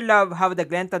 Super love how the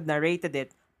Glentod narrated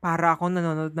it para akong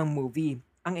nanonood ng movie.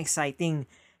 Ang exciting.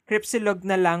 Cripsilog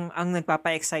na lang ang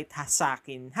nagpapa-excite sa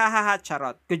akin. Hahaha,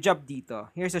 charot. Good job dito.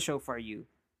 Here's a show for you.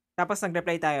 Tapos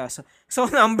nag-reply tayo.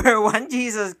 So number 1,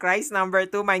 Jesus Christ. Number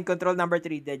 2, Mind Control. Number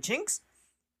 3, The Jinx.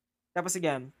 Tapos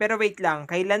again, pero wait lang.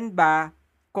 Kailan ba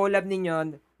collab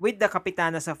ninyo with the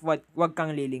Kapitanas of Wag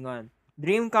Kang Lilingon?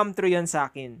 Dream come true yon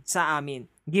sa akin. Sa amin.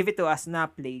 Give it to us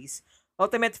na, please.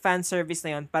 Ultimate fan service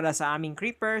na yon para sa aming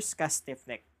creepers ka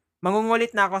stiffneck.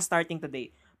 Mangungulit na ako starting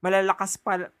today. Malalakas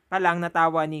pa lang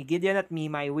natawa ni Gideon at me,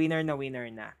 may winner na.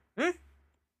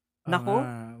 Naku?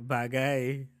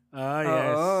 Bagay. Oh,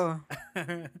 yes.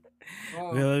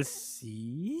 We'll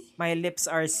see. My lips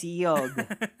are sealed.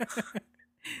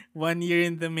 1 year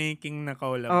in the making na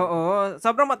collab. Oo.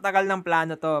 Sobrang matagal ng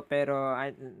plano to, pero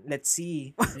let's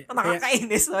see.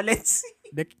 Nakakainis, let's see.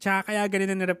 Tsaka kaya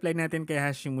ganun na reply natin kay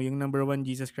Hashimu, yung number 1,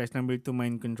 Jesus Christ, number 2,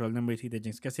 Mind Control, number 3, The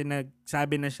Jinx. Kasi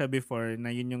nagsabi na siya before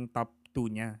na yun yung top 2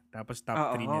 niya. Tapos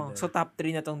top 3 niya. So top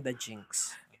 3 na tong The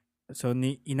Jinx. So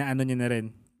inaano niya na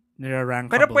rin.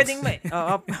 Nira-rankables. Pero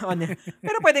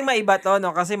pero pwedeng maiba to,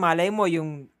 no? Kasi malay mo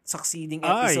yung succeeding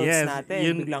episodes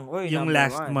natin. Biglang, yung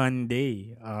last 1.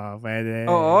 Monday. Pwede.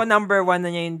 Oo, number 1 na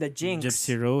niya yung The Jinx.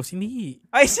 Gypsy Rose. Hindi.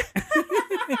 Ay,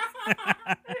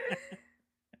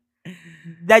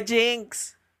 The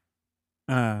Jinx.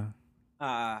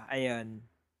 Ayun.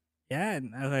 Yan.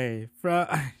 Okay. From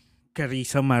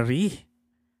Carissa Marie.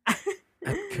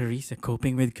 At Carissa.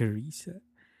 Coping with Carissa.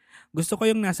 Gusto ko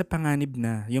yung nasa panganib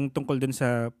na. Yung tungkol dun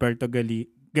sa Puerto Galera.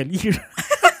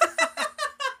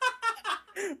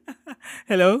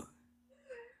 Hello?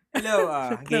 Hello,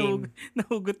 game.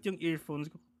 Nahugot yung earphones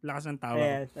ko. Lakas ng tawa.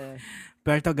 Yes.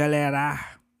 Puerto Galera.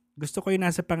 Gusto ko yung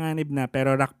nasa panganib na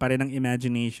pero rock pa rin ang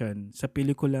imagination. Sa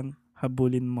pelikulang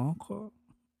Habulin Mo Ko.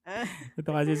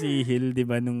 Ito kasi si Hill, di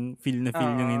ba, nung feel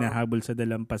yung hinahabol sa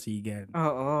dalampasigan.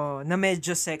 Oo. Na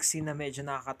medyo sexy, na medyo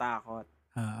nakakatakot.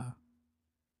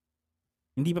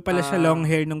 Hindi pa pala siya long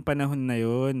hair nung panahon na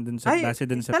yun. Dun sa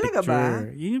picture.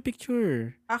 Ba? Yun yung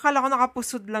picture. Akala ko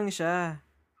nakapusod lang siya.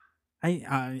 Ay,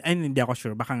 hindi ako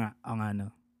sure. Baka nga.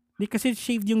 No. Hindi kasi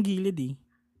shaved yung gilid eh.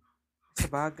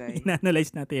 Sabagay.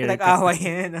 Ina-analyze natin. Nag-away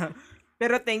yan.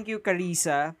 Pero thank you,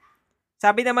 Carissa.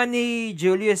 Sabi naman ni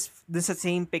Julius dun sa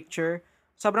same picture,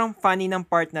 sobrang funny ng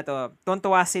part na to.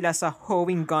 Tuntua sila sa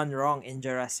Hoeing Gone Wrong in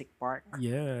Jurassic Park.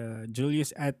 Yeah.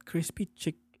 Julius at Crispy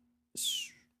Chick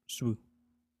Swoo.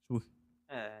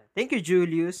 Thank you,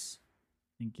 Julius.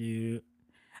 Thank you.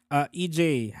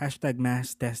 EJ,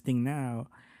 #mass testing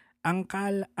now. Ang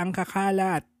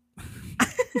kakalat.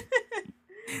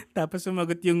 Tapos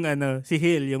sumagot yung si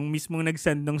Hill, yung mismong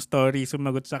nag-send ng story,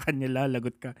 sumagot sa kanya,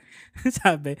 lagot ka.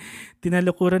 Sabi,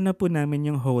 tinalukuran na po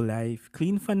namin yung whole life.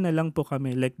 Clean fun na lang po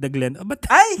kami, like the Glen. Ba't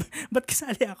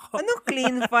kasali ako? Anong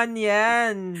clean fun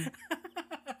yan?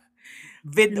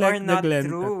 Vid like or not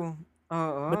true.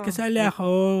 Oo. Ba't kasali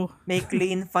ako? May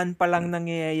clean fun pa lang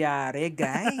nangyayari,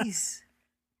 guys.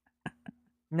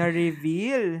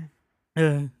 Na-reveal.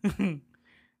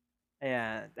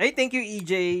 Ayan. Ay, thank you,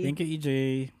 EJ. Thank you, EJ.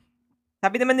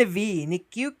 Sabi naman ni V, ni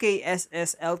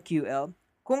QKSSLQL,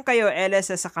 kung kayo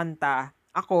LSS sa kanta,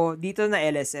 Ako, dito na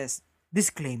LSS.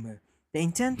 Disclaimer. The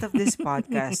intent of this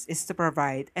podcast is to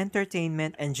provide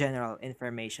entertainment and general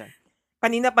information.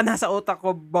 Kanina pa nasa utak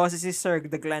ko, boses si Sir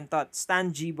the Glentot.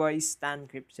 Stan G-Boys,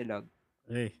 Stan Cripsilog.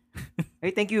 Hey.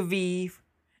 Hey, thank you, V.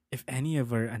 If any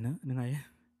of our, ano nga yan?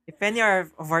 If any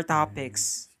of our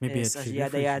topics Maybe is a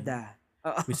trigger yada for yada.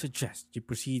 We suggest you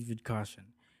proceed with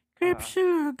caution.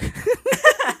 Cripsilog.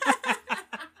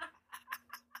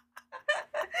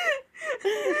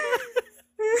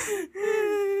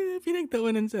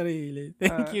 Pinagtawanan sarili.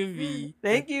 Thank you, V.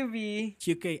 Thank you, V.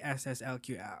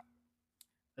 QKSSLQL.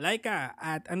 Laika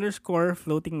at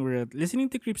 _floating world. Listening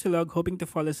to Cripsilog, hoping to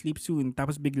fall asleep soon.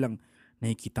 Tapos biglang,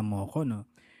 nakikita mo ako, no?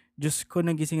 Diyos ko,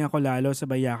 nagising ako lalo sa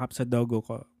bayakap sa dogo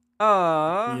ko.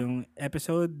 Yung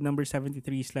episode number 73,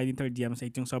 Sliding Toward DMs,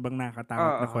 yung sobrang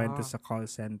nakakatakot na kwento sa call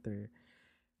center.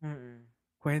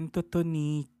 Kwento to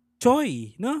ni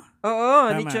Choi, no? Oo,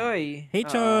 Tama. ni Choi. Hey,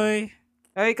 Choi!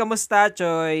 Ay, kamusta,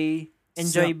 Choi?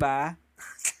 Enjoy ba?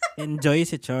 Enjoy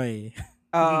si Choi.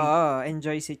 Oo,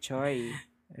 enjoy si Choi.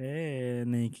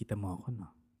 Nakikita mo ako, no?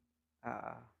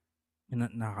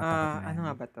 Nakakatakot na ano yan.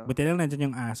 nga ba to? Buti lang nandyan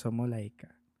yung aso mo,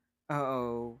 Laika.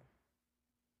 Oo.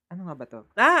 Ano nga ba to?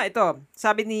 Ito.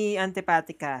 Sabi ni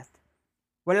Antipatica.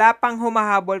 Wala pang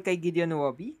humahabol kay Gideon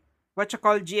Wobby? What you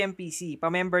call GMPC?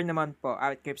 Pa-member naman po,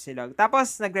 out Cripsilog.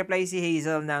 Tapos, nag-reply si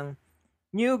Hazel ng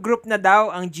new group na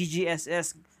daw ang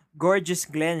GGSS, Gorgeous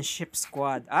Glen Ship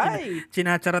Squad. Ay!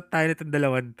 Chinacharot tayo nitong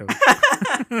dalawan to.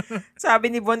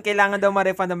 Sabi ni Von, kailangan daw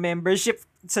ma-refund ng membership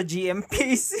sa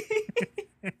GMPC.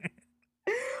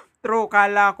 True,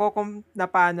 kala ko kung na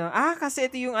paano.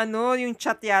 Kasi ito yung yung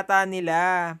chat yata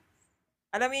nila.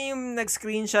 Alam mo yung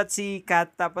nag-screenshot si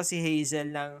Kat tapos si Hazel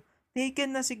lang,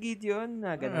 taken na si Gideon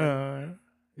na gano'n.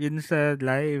 Yun sa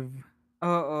live.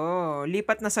 Oo,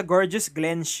 lipat na sa Gorgeous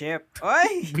Glen Ship.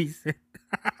 Oy! Bisit.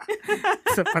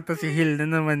 Sapato si Hill na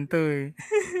naman to eh.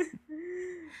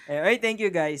 Oy, thank you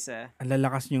guys. Ang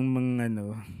lalakas yung mga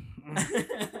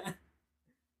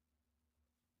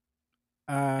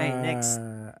Ay, next.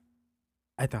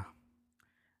 Ito.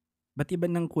 Ba't iba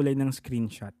ng kulay ng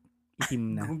screenshot?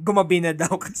 Itim na. Gumabi na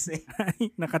daw kasi.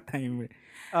 Naka-timer.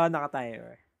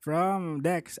 Naka-timer. From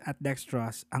Dex at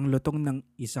Dextros, ang lutong ng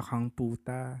isa kang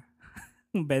puta.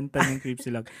 Benta ng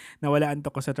Cripsilog. Nawalaan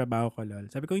to ko sa trabaho ko, lol.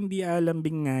 Sabi ko, hindi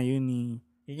alambing nga yun eh.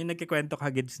 Yun yung nagkikwento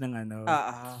kagids ng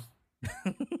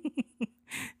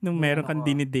nung meron kang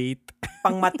dinidate.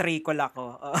 Pang matrikula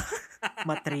ko.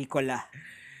 Matrikula.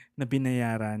 Na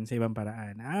binayaran sa ibang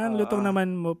paraan. Ang lutong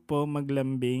naman mo po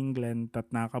maglambing, Glentot,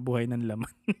 nakakabuhay ng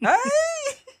laman. Ay!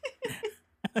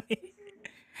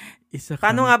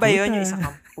 Paano nga ba yun yung isa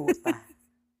kang puta?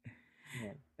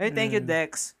 Hey, thank you,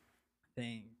 Dex.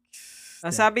 Thanks.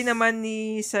 Sabi naman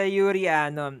ni Sayuri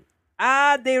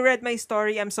they read my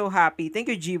story. I'm so happy. Thank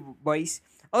you, G-Boys.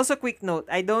 Also, quick note,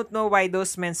 I don't know why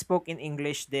those men spoke in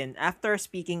English then after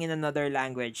speaking in another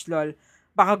language. Lol,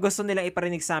 baka gusto nilang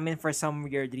iparinig sa amin for some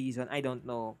weird reason. I don't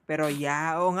know. Pero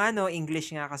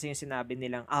English nga kasi yung sinabi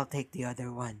nilang, I'll take the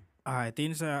other one. Ito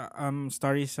yun sa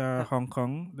story sa Hong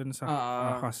Kong, dun sa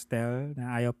hostel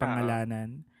na ayaw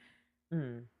pangalanan.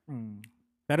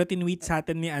 Pero tinweet sa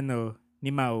atin ni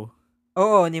Mau.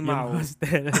 Oo, ni Mau. Yung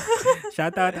hostel.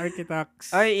 Shout out,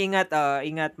 Architox. Ay, ingat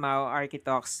Mau,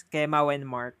 Architox. Kay Mau and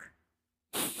Mark.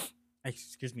 Ay,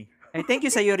 excuse me. Ay, thank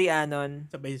you sa Yuri Anon.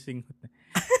 Sabay singot na.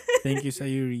 Thank you sa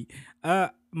Yuri.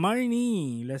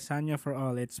 Marnie, lasagna for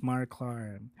all. It's Mark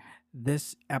Clark.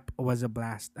 This app was a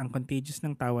blast. Ang contagious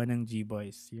ng tawa ng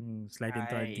G-Boys. Yung slide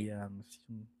into our DMs.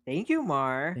 Thank you,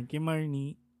 Mar. Thank you,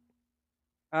 Marnie.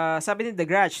 Sabi ni The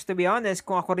Grudge, to be honest,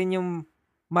 kung ako rin yung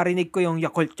marinig ko yung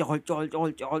yakult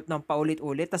ng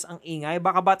paulit-ulit, tas ang ingay,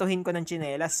 baka batuhin ko ng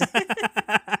tsinelas.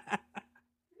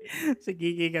 Si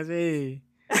Kiki kasi.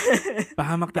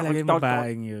 Pahamak talaga yung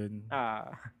babaeng yun.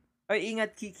 Ay,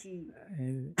 ingat, Kiki.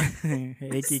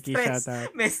 Hey, Kiki, shout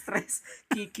out. May stress.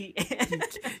 Kiki.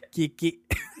 Kiki.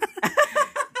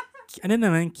 Ano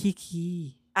naman?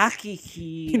 Kiki.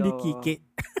 Kiki. Hindi Kiki.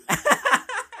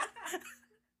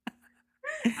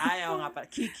 Ayaw nga pa.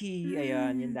 Kiki.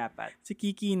 Ayun, yun dapat. Si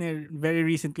Kiki na very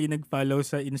recently nag-follow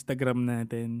sa Instagram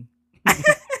natin.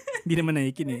 Hindi naman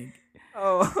nakikinig.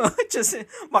 Just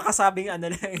makasabing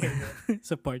lang yun.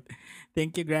 Support.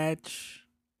 Thank you, Gratch.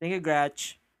 Thank you,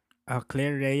 Gratch.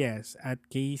 Claire Reyes at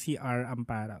KCR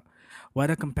Amparo. What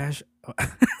a compassion.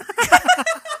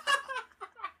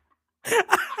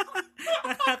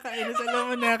 Nakakainis. Alam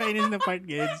mo, nakakainis na part,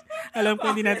 Gids. Alam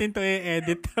ko hindi natin to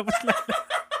i-edit. Tapos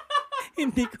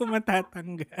hindi ko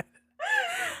matatanggal.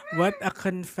 What a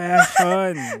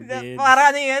confession. Dude.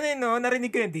 Para ano yan no?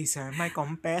 Narinig ko yun, these are my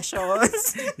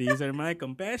confessions. These are my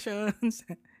confessions.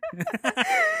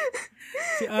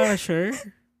 Si Usher.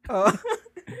 Oh.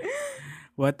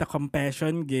 What a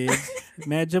confession, Gibbs.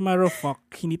 Medyo marufok.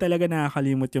 Hindi talaga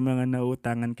nakakalimot yung mga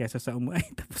nautangan kesa sa Ay,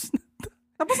 tapos na.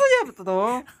 Tapos na niya to?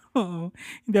 Oo.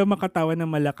 Hindi ako makatawa ng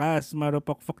malakas.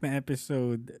 Marupok-fok na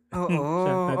episode. Oo.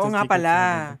 Shoutout Oo sa nga Chicken pala.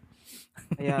 Sabado.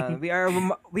 Ayan.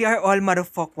 We are all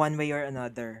marufok one way or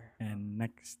another. And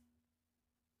next.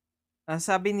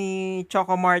 Sabi ni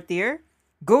Choco Martyr,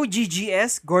 Go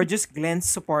GGS, Gorgeous Glenn's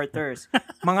supporters.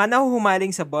 Mga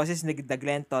nahuhumaling sa boses ni The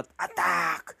Glenn Tot,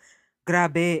 attack!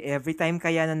 Grabe, every time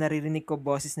kaya na naririnig ko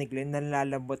boses ni Glenn,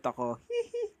 nalalambot ako.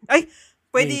 Ay,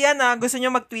 pwede yan Gusto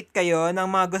nyo mag-tweet kayo ng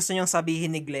mga gusto nyong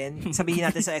sabihin ni Glenn. Sabihin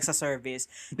natin sa Exa Service.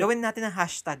 Gawin natin ang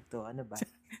hashtag to. Ano ba?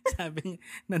 Sabi niya,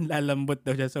 nanlalambot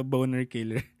daw siya sa boner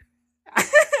killer.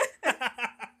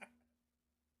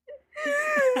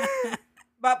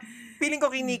 Feeling ko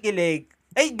kinikilig.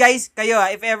 Ay guys, kayo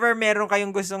if ever meron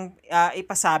kayong gustong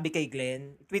ipasabi kay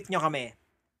Glenn, tweet nyo kami.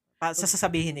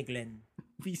 Sasabihin ni Glenn.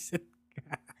 Visit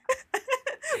ka.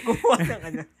 Gumawa ng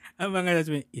ano. Ang mga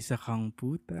nasabi, isa kang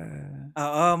puta.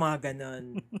 Oo, mga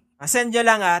ganon. Send nyo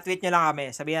lang tweet nyo lang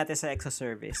kami. Sabihin natin sa Exo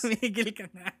Service. Migil ka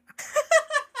nga.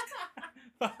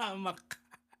 Pahamak.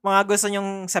 Mga gusto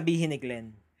nyong sabihin ni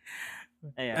Glenn.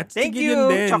 Ayan. At Thank sige you,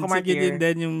 din, Choco sige Martyr.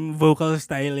 din yung vocal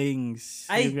stylings.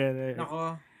 Ay, yung,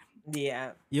 nako. Hindi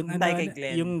yung hintay kay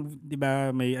Glenn. Yung, di ba,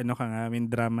 may ano ka nga, may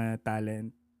drama talent.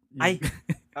 Yung, Ay,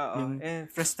 oo.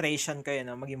 Frustration kayo,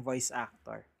 no? Maging voice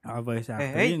actor. Voice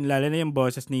actor. Hey. Yun, lalo na yung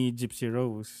boses ni Gypsy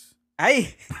Rose.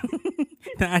 Ay!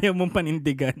 Na ayaw mong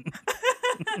panindigan.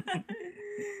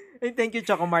 Ay, thank you,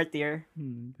 Choco Martyr.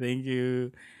 Thank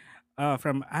you.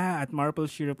 From at Marple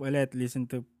Syrup ulit, listen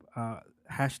to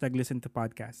 #listen to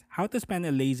podcast. How to spend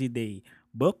a lazy day.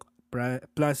 Book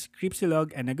plus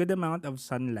Cripsilog and a good amount of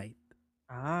sunlight.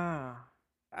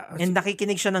 And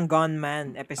nakikinig siya ng Gone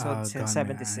Man, episode Gone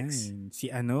 76. Man. Si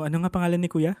ano nga pangalan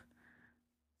ni Kuya?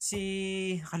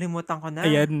 Kalimutan ko na.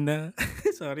 Ayan na.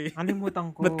 Sorry. Kalimutan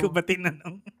ko. Ba't ko ba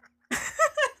tinanong?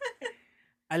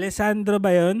 Alessandro ba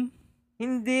yun?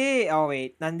 Hindi. Oh,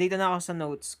 wait. Nandito na ako sa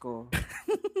notes ko.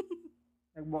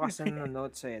 Nagbukas na ng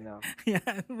notes eh, no?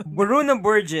 Ayan. Bruno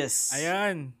Burgess.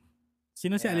 Ayan.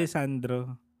 Sino si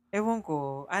Alessandro? Ewan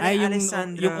ko. Ay,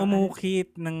 Alessandro. yung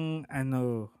umukit ng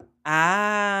ano.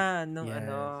 Nung Yes.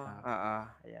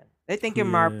 Ayan. Ay, thank you,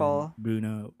 Marple.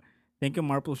 Bruno. Thank you,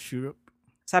 Marple Syrup.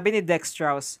 Sabi ni Dex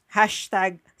Strauss,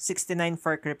 #69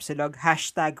 for Cripsilog,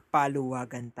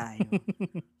 #paluwagan tayo.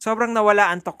 Sobrang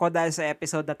nawala ang ko dahil sa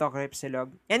episode na to,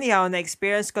 Cripsilog. Anyhow,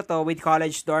 na-experience ko to with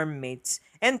college dorm mates.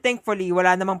 And thankfully,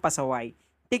 wala namang pasaway.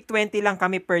 Tig 20 lang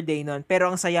kami per day nun, pero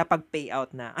ang saya pag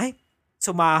payout na. Ay,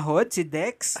 sumahod si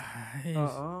Dex? Ay,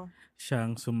 Oo.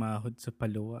 siyang sumahod sa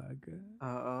paluwag.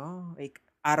 Oo.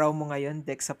 Araw mo ngayon,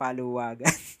 Dex, sa paluwagan.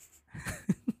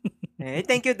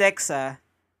 Thank you, Dex,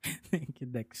 Thank you,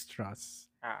 Dextrous.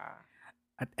 Ah.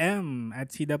 At at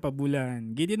Sida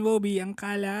Pabulan. Gideon Wobi, ang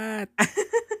kalat.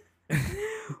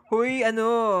 Huy,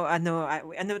 ano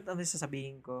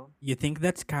sasabihin ko? You think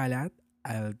that's kalat?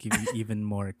 I'll give you even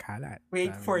more kalat.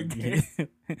 Wait for this.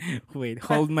 Wait,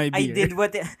 hold my beer.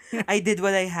 I did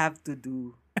what I have to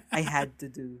do. I had to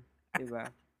do. Diba?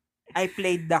 I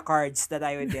played the cards that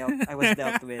I was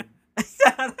dealt with.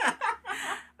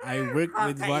 I worked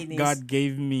with what Kainis. God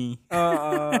gave me.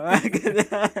 Oo.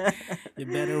 You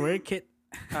better work it.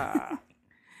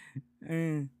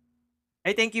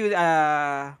 I thank you,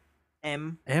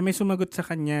 M. May sumagot sa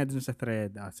kanya dun sa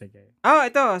thread. Sige.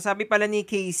 Ito. Sabi pala ni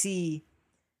Casey.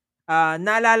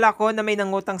 Naalala ko na may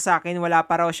nangutang sa akin, wala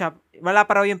pa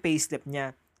raw yung payslip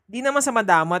niya. Di naman sa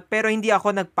madamot, pero hindi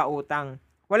ako nagpautang.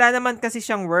 Wala naman kasi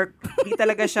siyang work. Di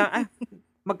talaga siya,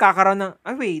 magkakaroon ng,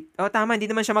 tama,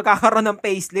 hindi naman siya magkakaroon ng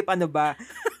payslip, ano ba?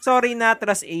 Sorry na,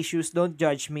 trust issues, don't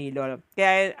judge me, lol.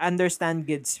 Kaya I understand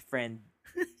Gid's friend.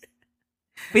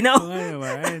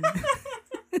 Naman.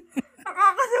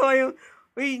 Nakakatawa yung,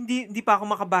 hindi pa ako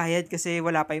makabayad kasi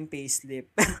wala pa yung payslip.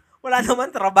 Wala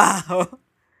naman trabaho.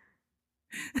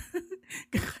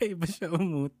 Kakaiba siya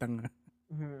umutang.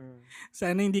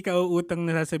 Sana hindi ka uutang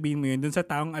na sasabihin mo yun dun sa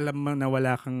taong alam mo na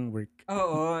wala kang work.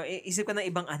 Oo, isip ko ng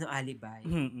ibang alibay.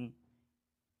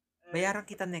 Bayaran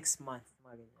kita next month.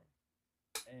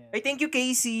 Thank you,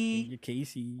 Casey. Thank you,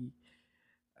 Casey.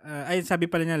 Sabi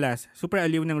pala niya last, super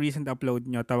aliw ng recent upload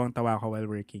nyo, tawang-tawa ko while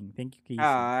working. Thank you,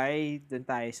 Casey. Dun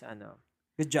tayo sa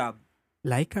Good job.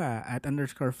 Laika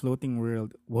 @_floating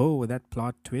world. Whoa, that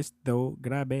plot twist though.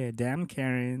 Grabe. Damn,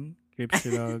 Karen.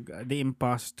 Cripsilog, The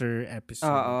Imposter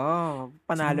episode. Oo.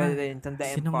 Panalo Sino nga- din itong The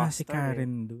Sino nga si Imposter.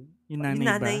 Karen doon? Yung nanay Yung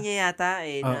ba? nanay niya yata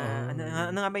eh. Oo.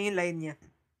 Ano nga ba yung line niya?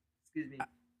 Excuse me.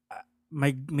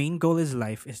 My main goal is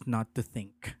life is not to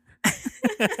think.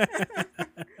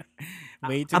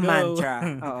 Way to A go. mantra.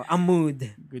 Oo. A mood.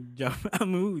 Good job. A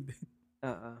mood.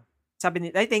 Oo. Sabi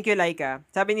ni, thank you, Laika.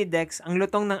 Sabi ni Dex, ang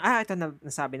lutong ng, ito na,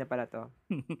 nasabi na pala to.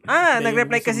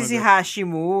 Nag-reply kasi si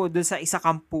Hashimu dun sa isa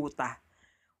kang puta.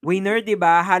 Winner, di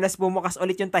ba? Halos bumukas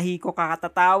ulit yung tahi ko,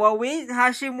 kakatatawa. Wait,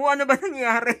 Hashimu, ano ba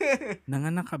nangyari?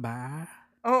 Nanganak ka ba?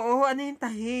 Oo, ano yung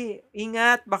tahi?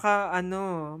 Ingat, baka,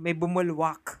 may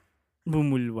bumulwak.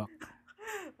 Bumulwak.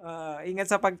 Ingat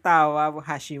sa pagtawa,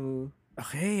 Hashimu.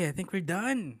 Okay, I think we're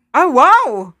done.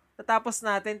 Wow! Natapos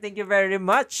natin. Thank you very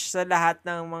much sa lahat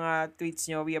ng mga tweets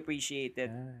nyo. We appreciate it.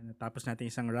 Natapos natin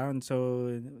isang round. So,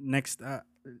 next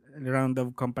round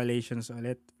of compilations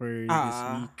ulit for this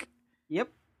week.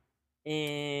 Yep.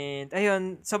 And,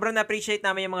 ayun, sobrang na-appreciate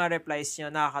namin yung mga replies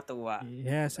nyo. Nakakatuwa.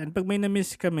 Yes. And pag may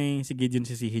na-miss kami, si Gideon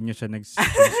sisihin nyo siya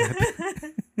nag-screenshot.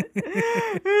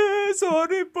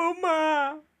 Sorry po,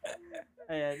 ma.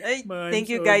 Ayan. Ay, thank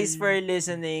you guys for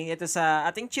listening. Ito sa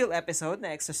ating chill episode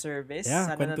na Extra Service. Yeah,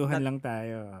 kwentuhan lang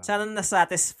tayo. Sana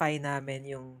na-satisfy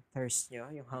namin yung thirst nyo,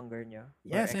 yung hunger nyo.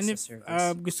 Yes, and if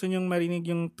gusto nyong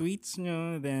marinig yung tweets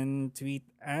nyo, then tweet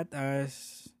at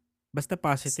us. Basta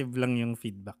positive lang yung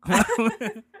feedback.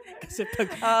 Kasi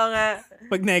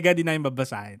pag nega, di namin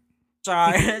babasahin.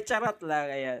 Charot lang.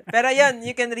 Ayan. Pero yan,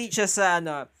 you can reach us sa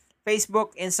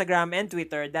Facebook, Instagram, and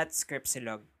Twitter. That's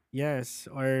Cripsilog. Yes,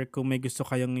 or kung may gusto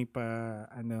kayong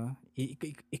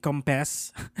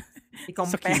i-compass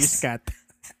sa Curious Cat.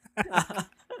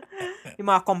 Yung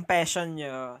mga compassion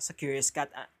nyo sa Curious Cat.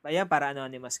 Ayan, para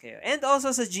anonymous kayo. And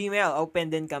also sa Gmail,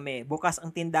 open din kami. Bukas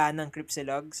ang tindahan ng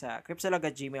Cripsilog sa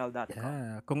cripsilog@gmail.com.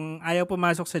 Yeah. Kung ayaw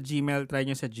pumasok sa Gmail, try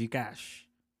nyo sa Gcash.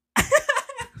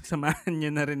 Samahan nyo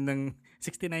na rin ng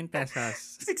 69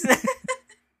 pesos. 69.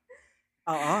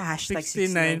 Oo, hashtag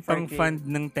 69 pang fund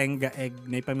ng Tenga Egg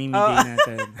na ipamimigay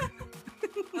natin.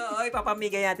 Oo,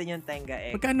 ipapamigay natin yung Tenga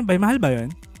Egg. Magkano ba? Mahal ba yun?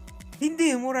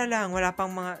 Hindi, mura lang. Wala pang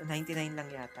mga 99 lang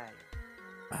yata.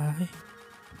 Ay,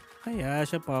 kaya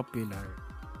siya popular.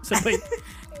 Sabay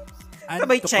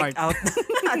check out.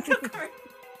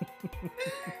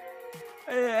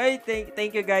 Ay,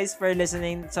 thank you guys for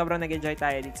listening. Sobrang nag-enjoy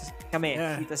tayo dito.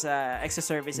 Dito sa Extra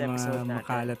Service episode natin.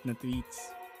 Makalat na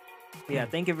tweets. Yeah,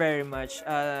 thank you very much.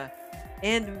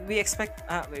 And we expect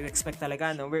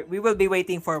talaga, we will be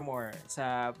waiting for more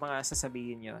sa mga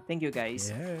sasabihin nyo. Thank you,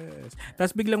 guys. Yes.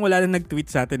 Tapos biglang wala na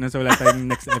nag-tweet sa atin, so wala tayong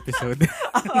next episode.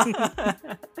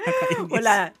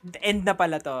 Wala. End na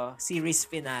pala to. Series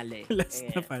finale. Last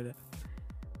na pala.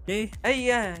 Okay. Ay,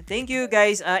 yeah. Thank you,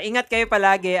 guys. Ingat kayo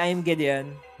palagi. I'm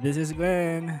Gideon. This is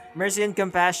Glenn. Mercy and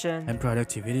compassion. And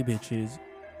productivity, bitches.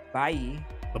 Bye.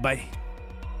 Bye-bye.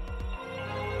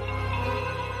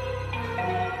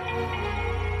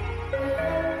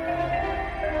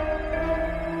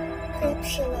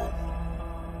 Cripsilog.